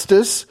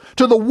justice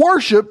to the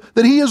worship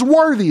that he is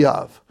worthy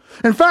of.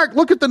 In fact,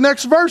 look at the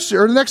next verse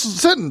or the next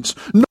sentence.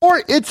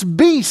 Nor its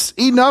beasts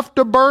enough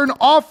to burn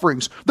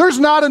offerings. There's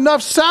not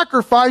enough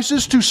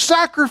sacrifices to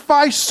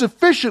sacrifice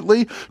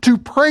sufficiently to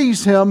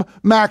praise him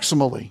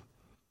maximally.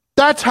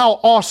 That's how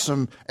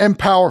awesome and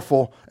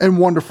powerful and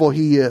wonderful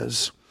he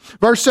is.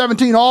 Verse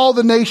 17, all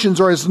the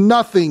nations are as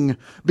nothing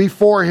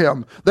before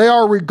him. They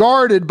are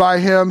regarded by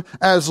him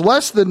as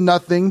less than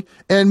nothing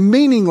and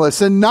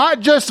meaningless. And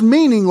not just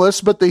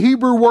meaningless, but the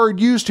Hebrew word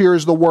used here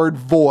is the word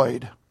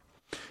void.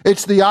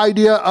 It's the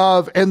idea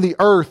of, and the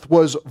earth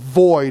was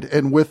void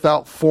and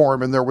without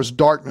form, and there was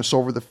darkness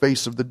over the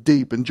face of the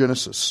deep in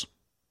Genesis.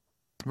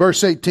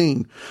 Verse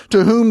 18,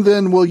 to whom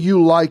then will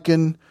you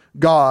liken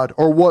God,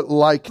 or what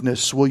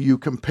likeness will you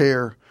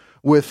compare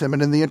with him?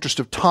 And in the interest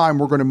of time,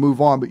 we're going to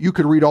move on, but you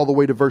could read all the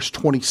way to verse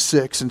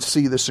 26 and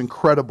see this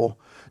incredible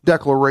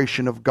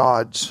declaration of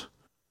God's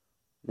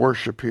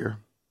worship here.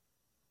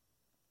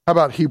 How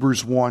about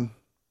Hebrews 1?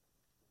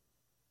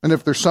 And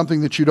if there's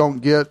something that you don't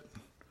get,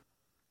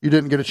 you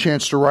didn't get a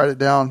chance to write it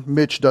down,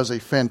 Mitch does a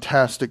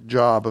fantastic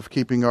job of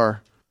keeping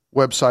our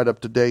website up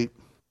to date,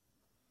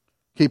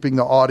 keeping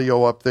the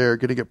audio up there,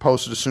 getting it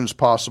posted as soon as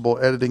possible,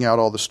 editing out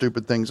all the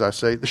stupid things I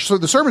say. So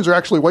the sermons are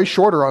actually way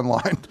shorter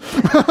online.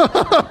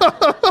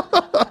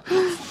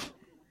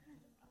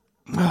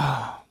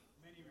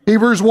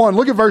 Hebrews 1,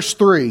 look at verse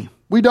 3.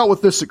 We dealt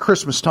with this at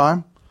Christmas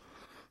time,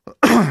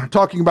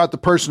 talking about the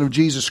person of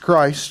Jesus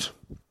Christ.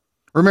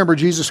 Remember,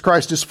 Jesus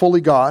Christ is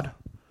fully God,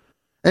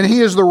 and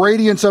he is the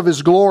radiance of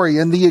his glory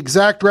and the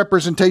exact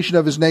representation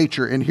of his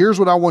nature. And here's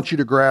what I want you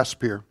to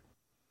grasp here.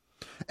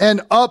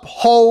 And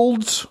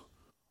upholds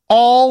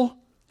all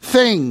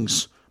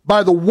things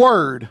by the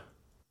word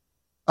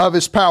of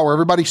his power.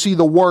 Everybody see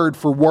the word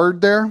for word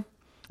there?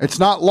 It's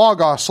not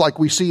logos like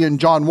we see in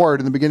John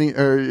word in the beginning,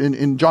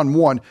 in John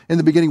 1. In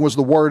the beginning was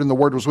the word, and the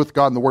word was with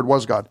God, and the word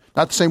was God.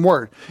 Not the same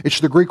word. It's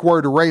the Greek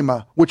word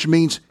rhema, which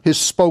means his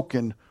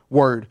spoken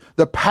word.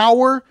 The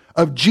power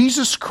of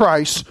Jesus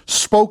Christ's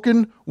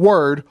spoken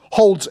word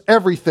holds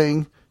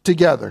everything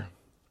together.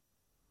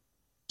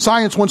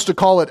 Science wants to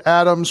call it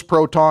atoms,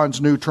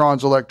 protons,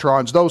 neutrons,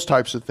 electrons, those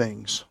types of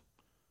things.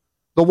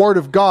 The Word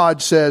of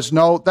God says,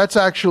 no, that's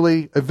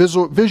actually a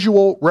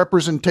visual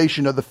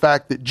representation of the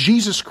fact that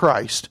Jesus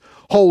Christ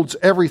holds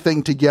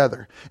everything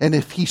together. And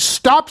if he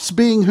stops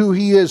being who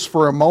he is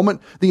for a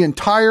moment, the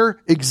entire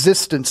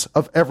existence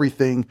of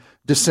everything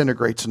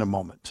disintegrates in a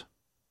moment.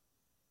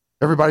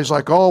 Everybody's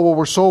like, oh, well,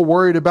 we're so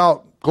worried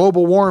about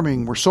global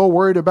warming. We're so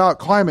worried about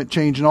climate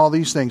change and all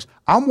these things.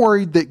 I'm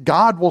worried that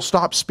God will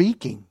stop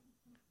speaking.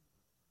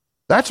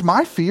 That's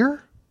my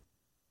fear.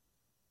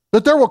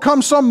 That there will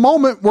come some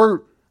moment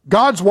where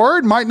God's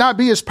word might not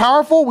be as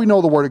powerful. We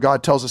know the word of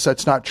God tells us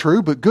that's not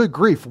true, but good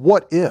grief,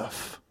 what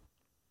if?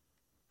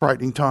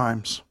 Frightening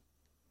times.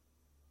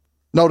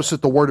 Notice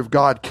that the word of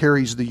God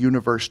carries the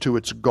universe to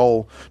its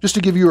goal. Just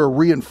to give you a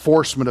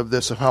reinforcement of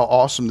this, of how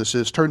awesome this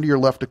is, turn to your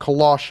left to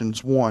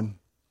Colossians 1.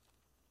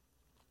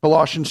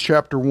 Colossians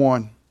chapter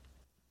 1.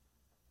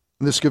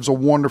 And this gives a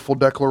wonderful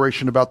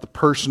declaration about the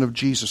person of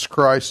Jesus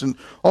Christ, and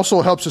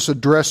also helps us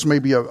address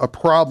maybe a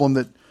problem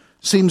that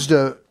seems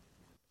to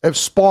have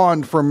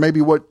spawned from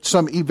maybe what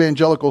some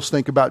evangelicals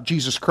think about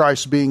Jesus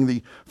Christ being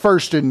the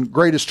first and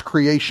greatest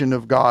creation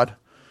of God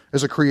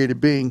as a created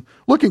being.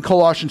 Look in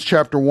Colossians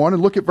chapter 1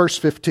 and look at verse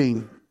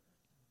 15.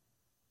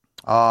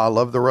 I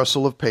love the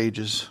rustle of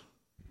pages.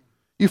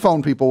 You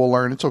phone people will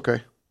learn, it's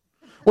okay.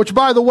 Which,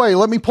 by the way,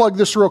 let me plug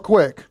this real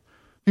quick.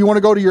 If you want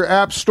to go to your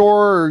app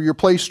store or your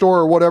Play Store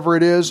or whatever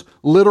it is,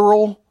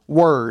 Literal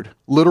Word.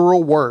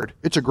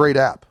 It's a great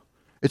app.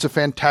 It's a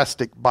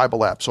fantastic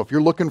Bible app. So if you're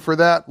looking for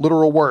that,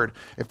 Literal Word.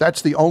 If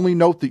that's the only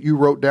note that you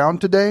wrote down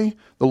today,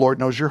 the Lord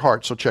knows your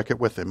heart, so check it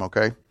with him,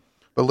 okay?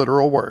 But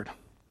Literal Word.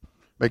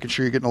 Making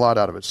sure you're getting a lot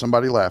out of it.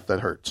 Somebody laugh,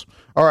 that hurts.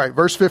 All right,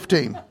 verse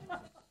 15.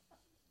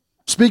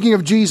 Speaking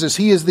of Jesus,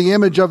 he is the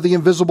image of the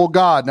invisible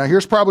God. Now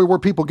here's probably where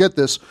people get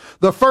this.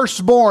 The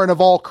firstborn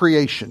of all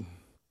creation.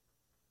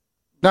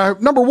 Now,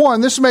 number one,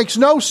 this makes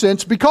no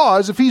sense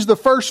because if he's the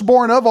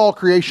firstborn of all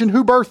creation,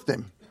 who birthed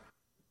him?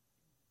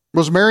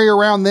 Was Mary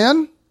around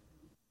then?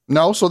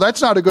 No, so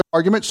that's not a good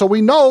argument. So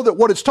we know that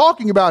what it's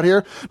talking about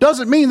here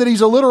doesn't mean that he's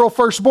a literal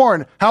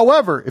firstborn.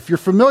 However, if you're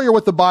familiar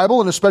with the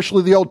Bible, and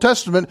especially the Old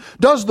Testament,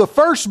 does the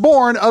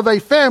firstborn of a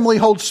family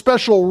hold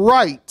special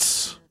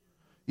rights?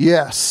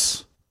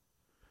 Yes.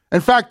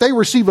 In fact, they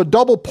receive a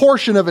double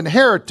portion of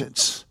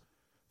inheritance.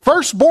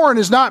 Firstborn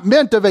is not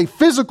meant of a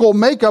physical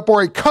makeup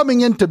or a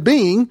coming into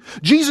being.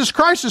 Jesus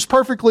Christ is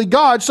perfectly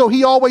God, so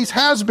he always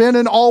has been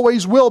and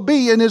always will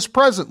be and is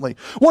presently.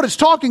 What it's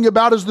talking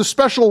about is the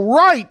special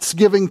rights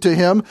given to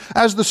him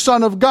as the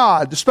Son of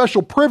God, the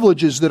special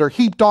privileges that are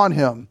heaped on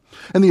him,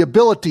 and the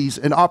abilities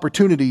and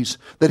opportunities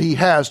that he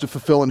has to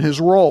fulfill in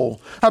his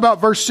role. How about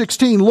verse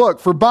 16? Look,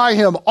 for by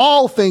him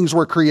all things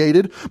were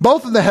created,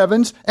 both in the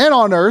heavens and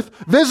on earth,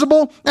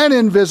 visible and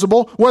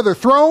invisible, whether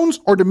thrones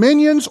or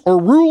dominions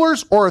or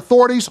rulers or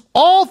authorities,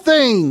 all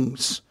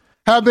things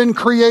have been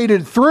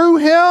created through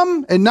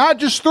him, and not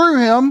just through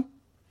him,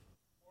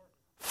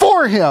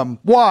 for him.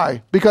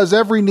 Why? Because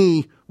every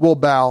knee will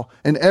bow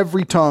and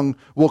every tongue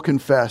will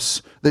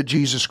confess that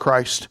Jesus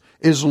Christ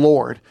is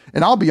Lord.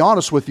 And I'll be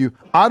honest with you,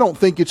 I don't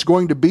think it's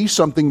going to be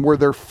something where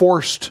they're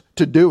forced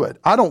to do it.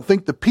 I don't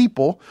think the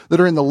people that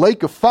are in the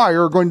lake of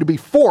fire are going to be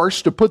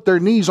forced to put their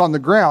knees on the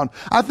ground.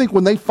 I think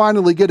when they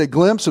finally get a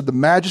glimpse of the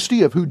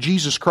majesty of who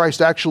Jesus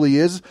Christ actually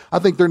is, I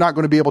think they're not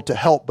going to be able to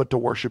help but to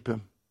worship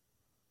him.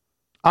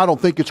 I don't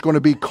think it's going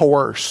to be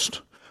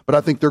coerced, but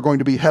I think they're going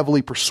to be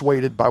heavily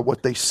persuaded by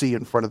what they see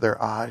in front of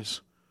their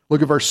eyes.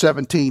 Look at verse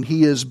 17.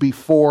 He is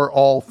before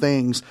all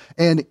things,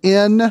 and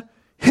in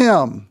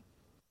him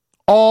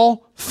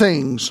all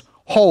things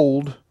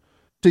hold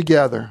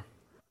together.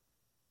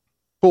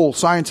 Cool.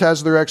 Science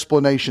has their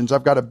explanations.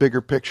 I've got a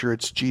bigger picture.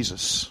 It's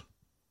Jesus.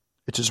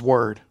 It's his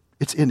word.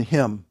 It's in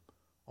him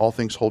all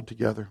things hold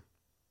together.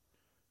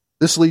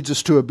 This leads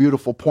us to a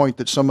beautiful point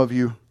that some of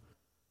you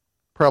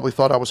probably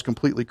thought I was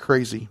completely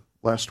crazy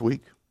last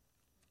week.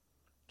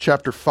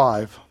 Chapter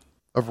 5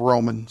 of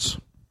Romans.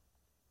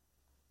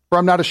 For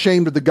I'm not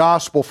ashamed of the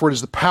gospel, for it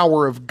is the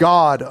power of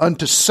God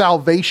unto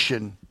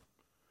salvation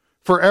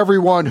for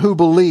everyone who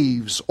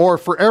believes, or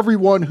for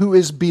everyone who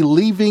is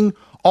believing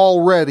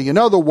already. In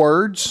other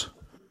words,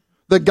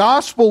 the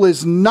gospel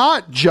is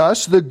not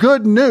just the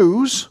good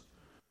news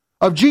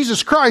of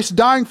Jesus Christ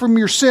dying from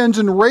your sins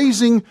and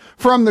raising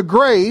from the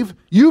grave.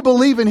 You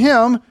believe in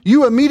him,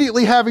 you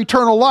immediately have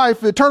eternal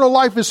life. Eternal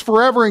life is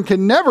forever and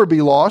can never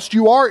be lost.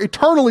 You are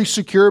eternally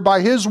secure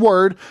by his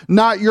word,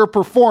 not your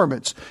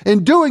performance.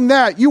 In doing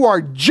that, you are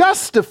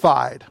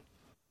justified.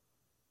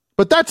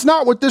 But that's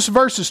not what this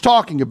verse is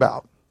talking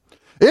about.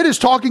 It is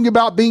talking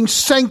about being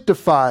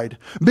sanctified,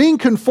 being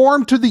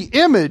conformed to the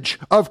image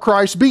of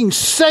Christ, being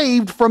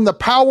saved from the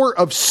power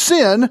of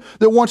sin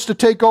that wants to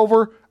take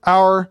over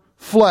our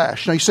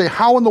flesh. Now you say,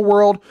 how in the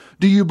world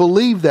do you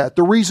believe that?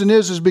 The reason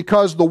is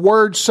because the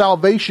word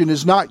salvation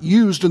is not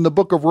used in the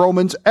book of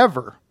Romans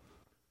ever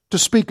to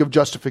speak of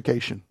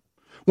justification.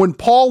 When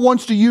Paul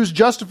wants to use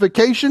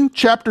justification,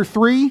 chapter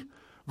 3,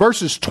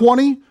 verses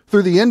 20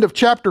 through the end of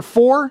chapter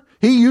 4,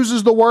 he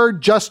uses the word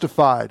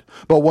justified.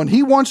 But when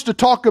he wants to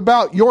talk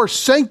about your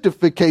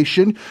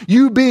sanctification,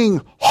 you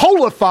being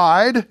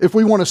holified, if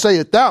we want to say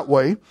it that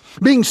way,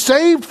 being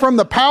saved from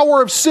the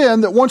power of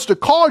sin that wants to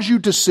cause you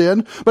to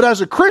sin, but as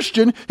a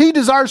Christian, he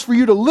desires for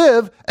you to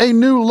live a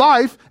new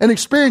life and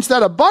experience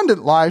that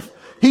abundant life,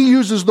 he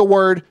uses the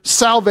word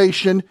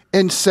salvation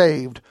and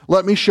saved.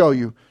 Let me show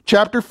you.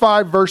 Chapter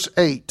 5, verse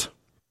 8.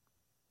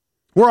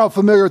 We're all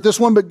familiar with this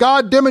one, but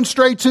God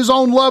demonstrates his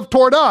own love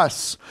toward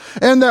us,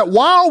 and that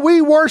while we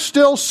were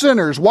still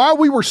sinners, while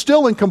we were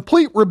still in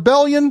complete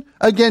rebellion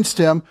against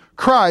him,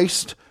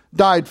 Christ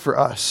died for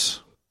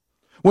us.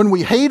 When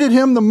we hated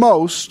him the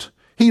most,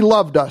 he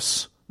loved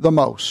us the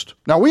most.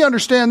 Now we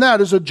understand that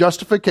as a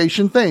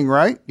justification thing,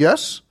 right?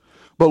 Yes?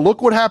 But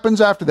look what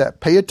happens after that.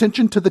 Pay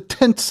attention to the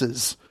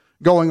tenses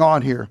going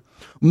on here.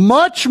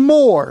 Much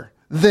more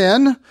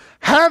then,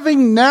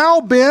 having now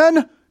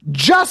been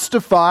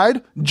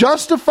justified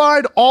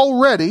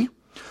already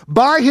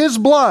by his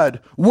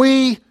blood,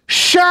 we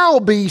shall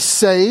be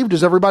saved.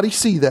 Does everybody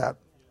see that?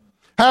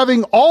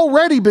 Having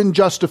already been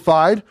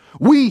justified,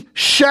 we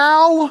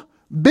shall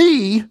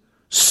be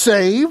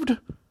saved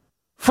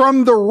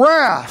from the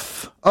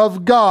wrath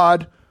of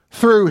God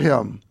through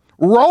him.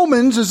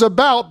 Romans is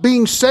about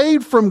being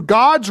saved from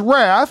God's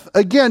wrath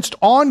against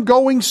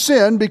ongoing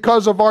sin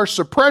because of our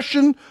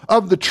suppression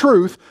of the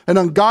truth and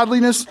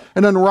ungodliness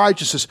and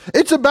unrighteousness.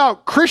 It's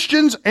about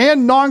Christians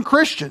and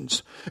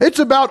non-Christians. It's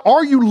about,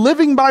 are you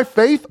living by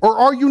faith or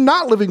are you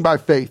not living by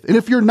faith? And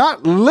if you're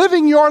not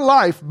living your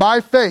life by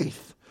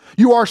faith,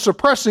 you are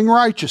suppressing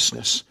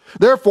righteousness.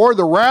 Therefore,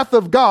 the wrath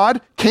of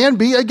God can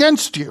be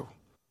against you.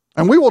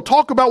 And we will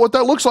talk about what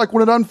that looks like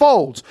when it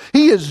unfolds.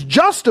 He has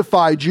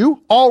justified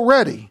you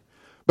already.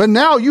 But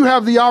now you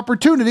have the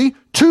opportunity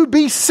to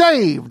be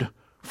saved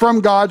from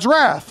God's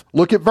wrath.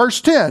 Look at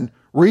verse 10.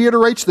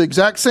 Reiterates the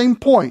exact same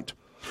point.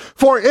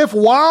 For if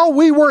while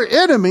we were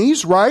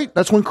enemies, right?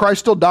 That's when Christ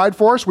still died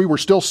for us. We were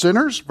still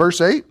sinners.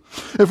 Verse 8.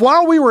 If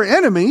while we were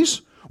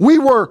enemies, we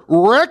were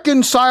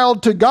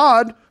reconciled to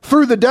God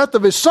through the death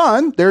of his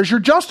son. There's your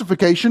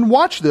justification.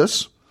 Watch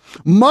this.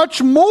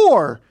 Much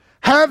more,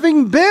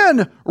 having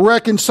been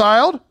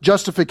reconciled,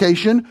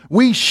 justification,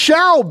 we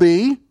shall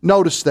be,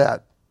 notice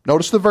that.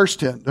 Notice the verse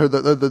 10, or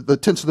the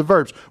tense of the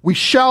verbs. We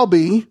shall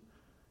be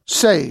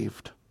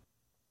saved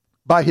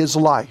by his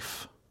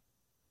life.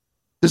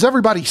 Does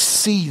everybody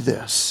see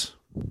this?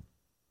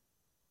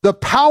 The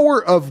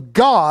power of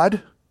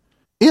God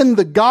in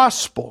the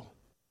gospel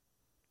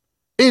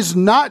is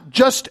not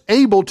just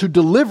able to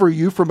deliver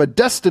you from a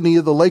destiny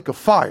of the lake of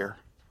fire.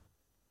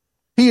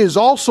 He is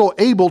also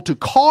able to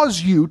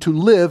cause you to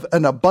live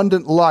an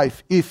abundant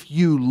life if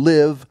you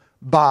live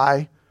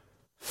by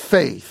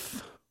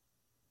faith.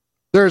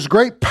 There is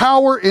great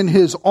power in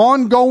his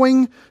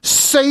ongoing,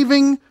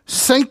 saving,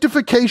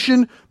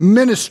 sanctification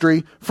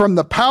ministry from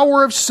the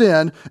power of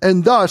sin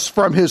and thus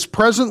from his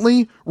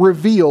presently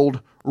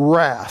revealed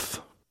wrath.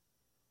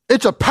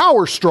 It's a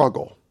power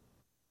struggle.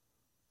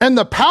 And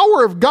the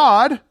power of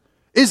God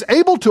is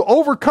able to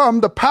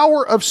overcome the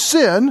power of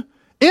sin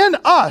in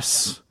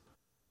us,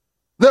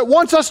 that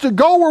wants us to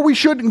go where we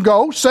shouldn't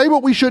go, say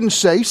what we shouldn't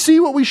say, see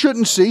what we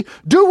shouldn't see,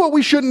 do what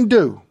we shouldn't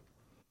do.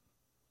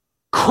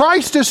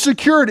 Christ has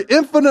secured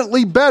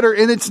infinitely better,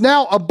 and it's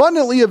now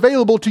abundantly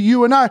available to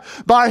you and I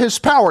by his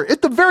power.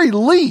 At the very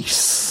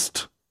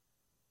least,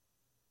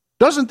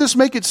 doesn't this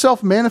make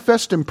itself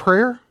manifest in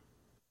prayer?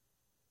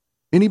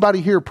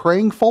 Anybody here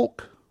praying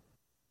folk?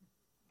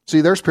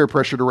 See, there's peer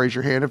pressure to raise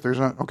your hand if there's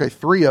not. Okay,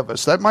 3 of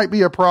us. That might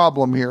be a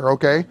problem here,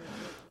 okay?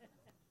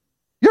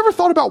 You ever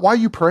thought about why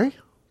you pray?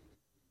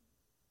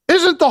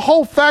 Isn't the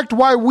whole fact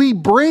why we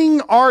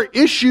bring our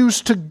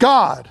issues to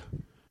God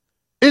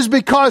is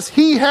because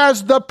he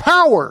has the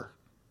power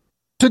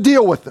to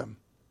deal with them?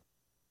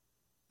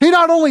 He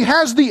not only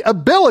has the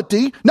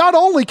ability, not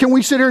only can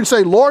we sit here and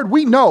say, Lord,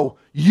 we know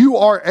you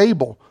are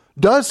able.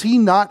 Does he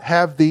not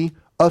have the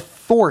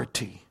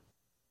authority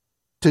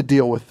to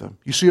deal with them?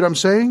 You see what I'm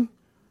saying?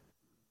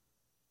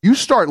 You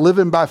start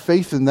living by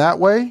faith in that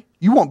way,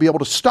 you won't be able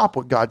to stop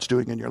what God's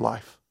doing in your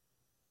life.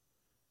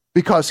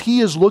 Because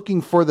he is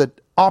looking for the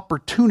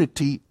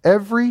opportunity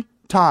every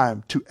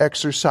time to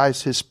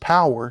exercise his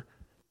power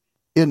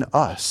in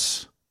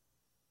us.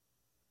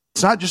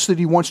 It's not just that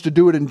he wants to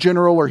do it in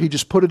general, or he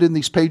just put it in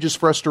these pages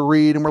for us to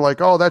read and we're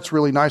like, oh, that's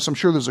really nice. I'm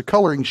sure there's a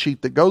coloring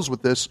sheet that goes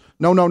with this.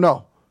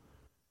 No.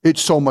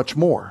 It's so much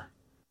more.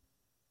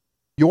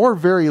 Your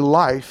very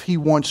life he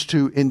wants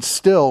to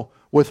instill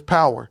with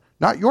power.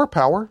 Not your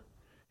power,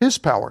 his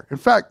power. In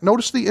fact,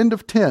 notice the end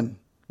of 10.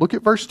 Look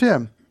at verse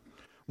 10.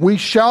 We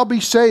shall be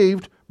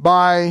saved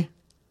by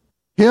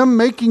him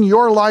making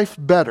your life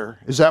better.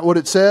 Is that what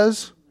it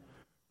says?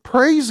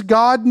 Praise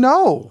God,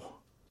 no.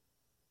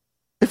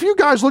 If you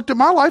guys looked at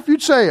my life,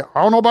 you'd say,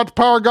 I don't know about the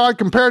power of God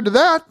compared to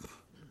that.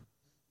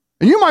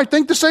 And you might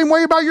think the same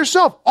way about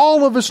yourself.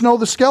 All of us know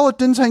the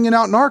skeletons hanging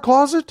out in our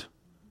closet.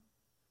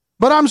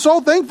 But I'm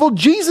so thankful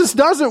Jesus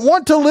doesn't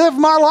want to live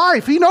my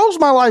life. He knows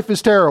my life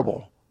is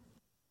terrible.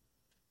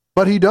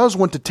 But he does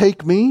want to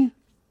take me,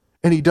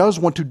 and he does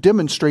want to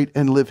demonstrate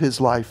and live his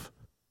life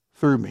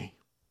through me.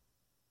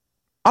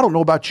 I don't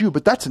know about you,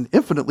 but that's an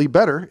infinitely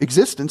better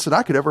existence than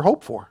I could ever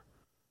hope for.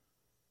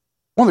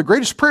 One of the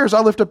greatest prayers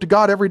I lift up to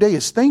God every day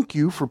is thank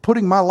you for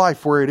putting my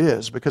life where it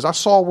is, because I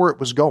saw where it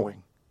was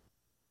going.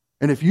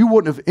 And if you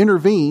wouldn't have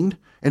intervened,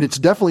 and it's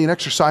definitely an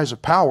exercise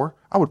of power,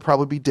 I would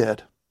probably be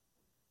dead.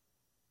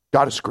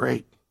 God is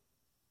great.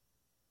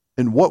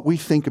 And what we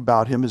think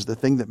about him is the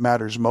thing that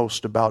matters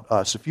most about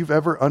us. If you've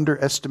ever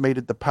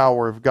underestimated the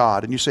power of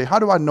God, and you say, how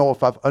do I know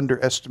if I've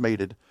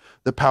underestimated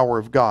the power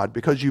of God?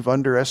 Because you've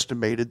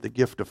underestimated the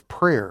gift of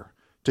prayer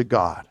to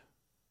God.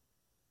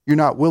 You're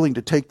not willing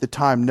to take the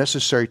time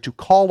necessary to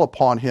call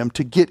upon him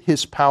to get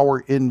his power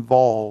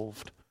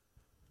involved.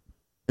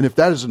 And if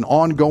that is an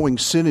ongoing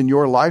sin in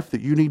your life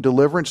that you need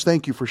deliverance,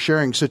 thank you for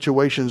sharing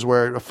situations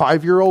where a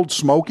 5-year-old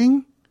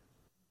smoking,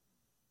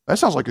 that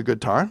sounds like a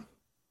good time.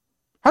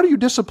 How do you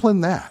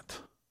discipline that?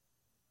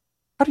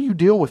 How do you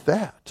deal with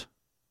that?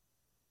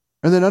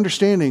 And then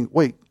understanding,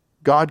 wait,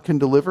 God can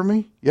deliver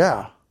me?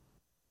 Yeah.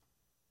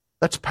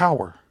 That's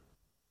power.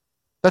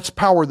 That's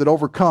power that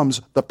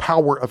overcomes the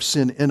power of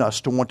sin in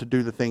us to want to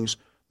do the things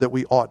that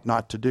we ought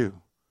not to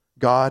do.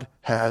 God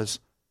has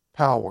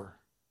power,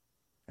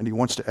 and he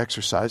wants to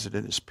exercise it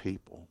in his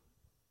people.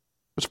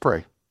 Let's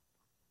pray.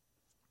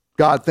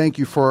 God, thank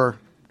you for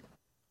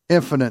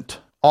infinite,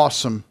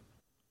 awesome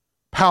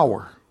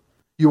power.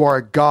 You are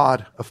a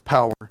God of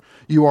power.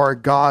 You are a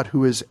God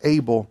who is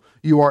able.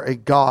 You are a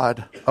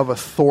God of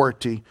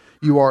authority.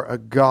 You are a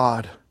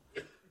God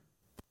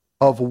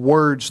of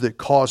words that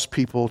cause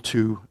people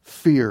to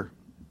fear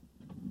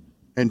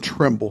and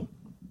tremble,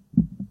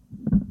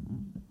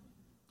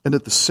 and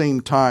at the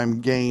same time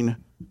gain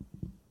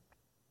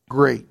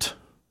great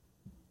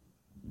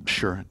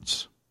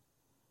assurance.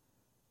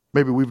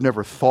 Maybe we've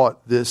never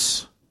thought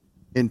this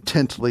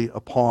intently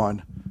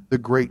upon the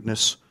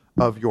greatness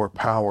of your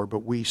power,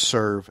 but we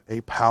serve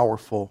a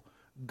powerful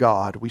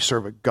God. We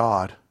serve a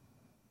God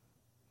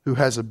who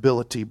has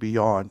ability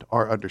beyond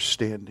our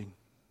understanding.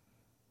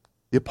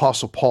 The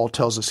Apostle Paul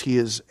tells us he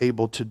is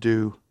able to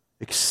do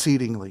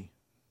exceedingly,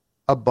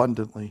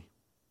 abundantly,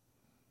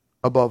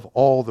 above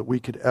all that we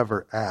could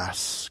ever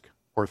ask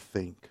or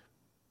think.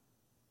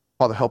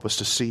 Father, help us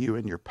to see you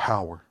in your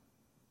power,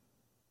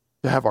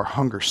 to have our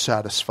hunger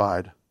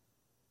satisfied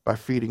by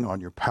feeding on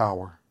your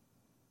power,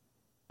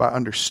 by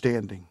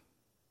understanding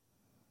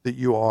that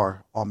you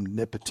are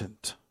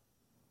omnipotent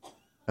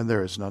and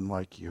there is none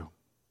like you.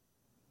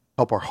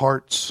 Help our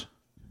hearts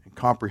in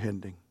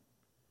comprehending.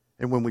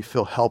 And when we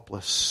feel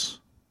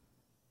helpless,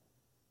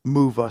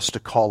 move us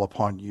to call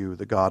upon you,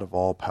 the God of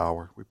all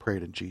power. We pray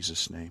it in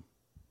Jesus' name.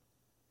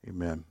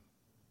 Amen.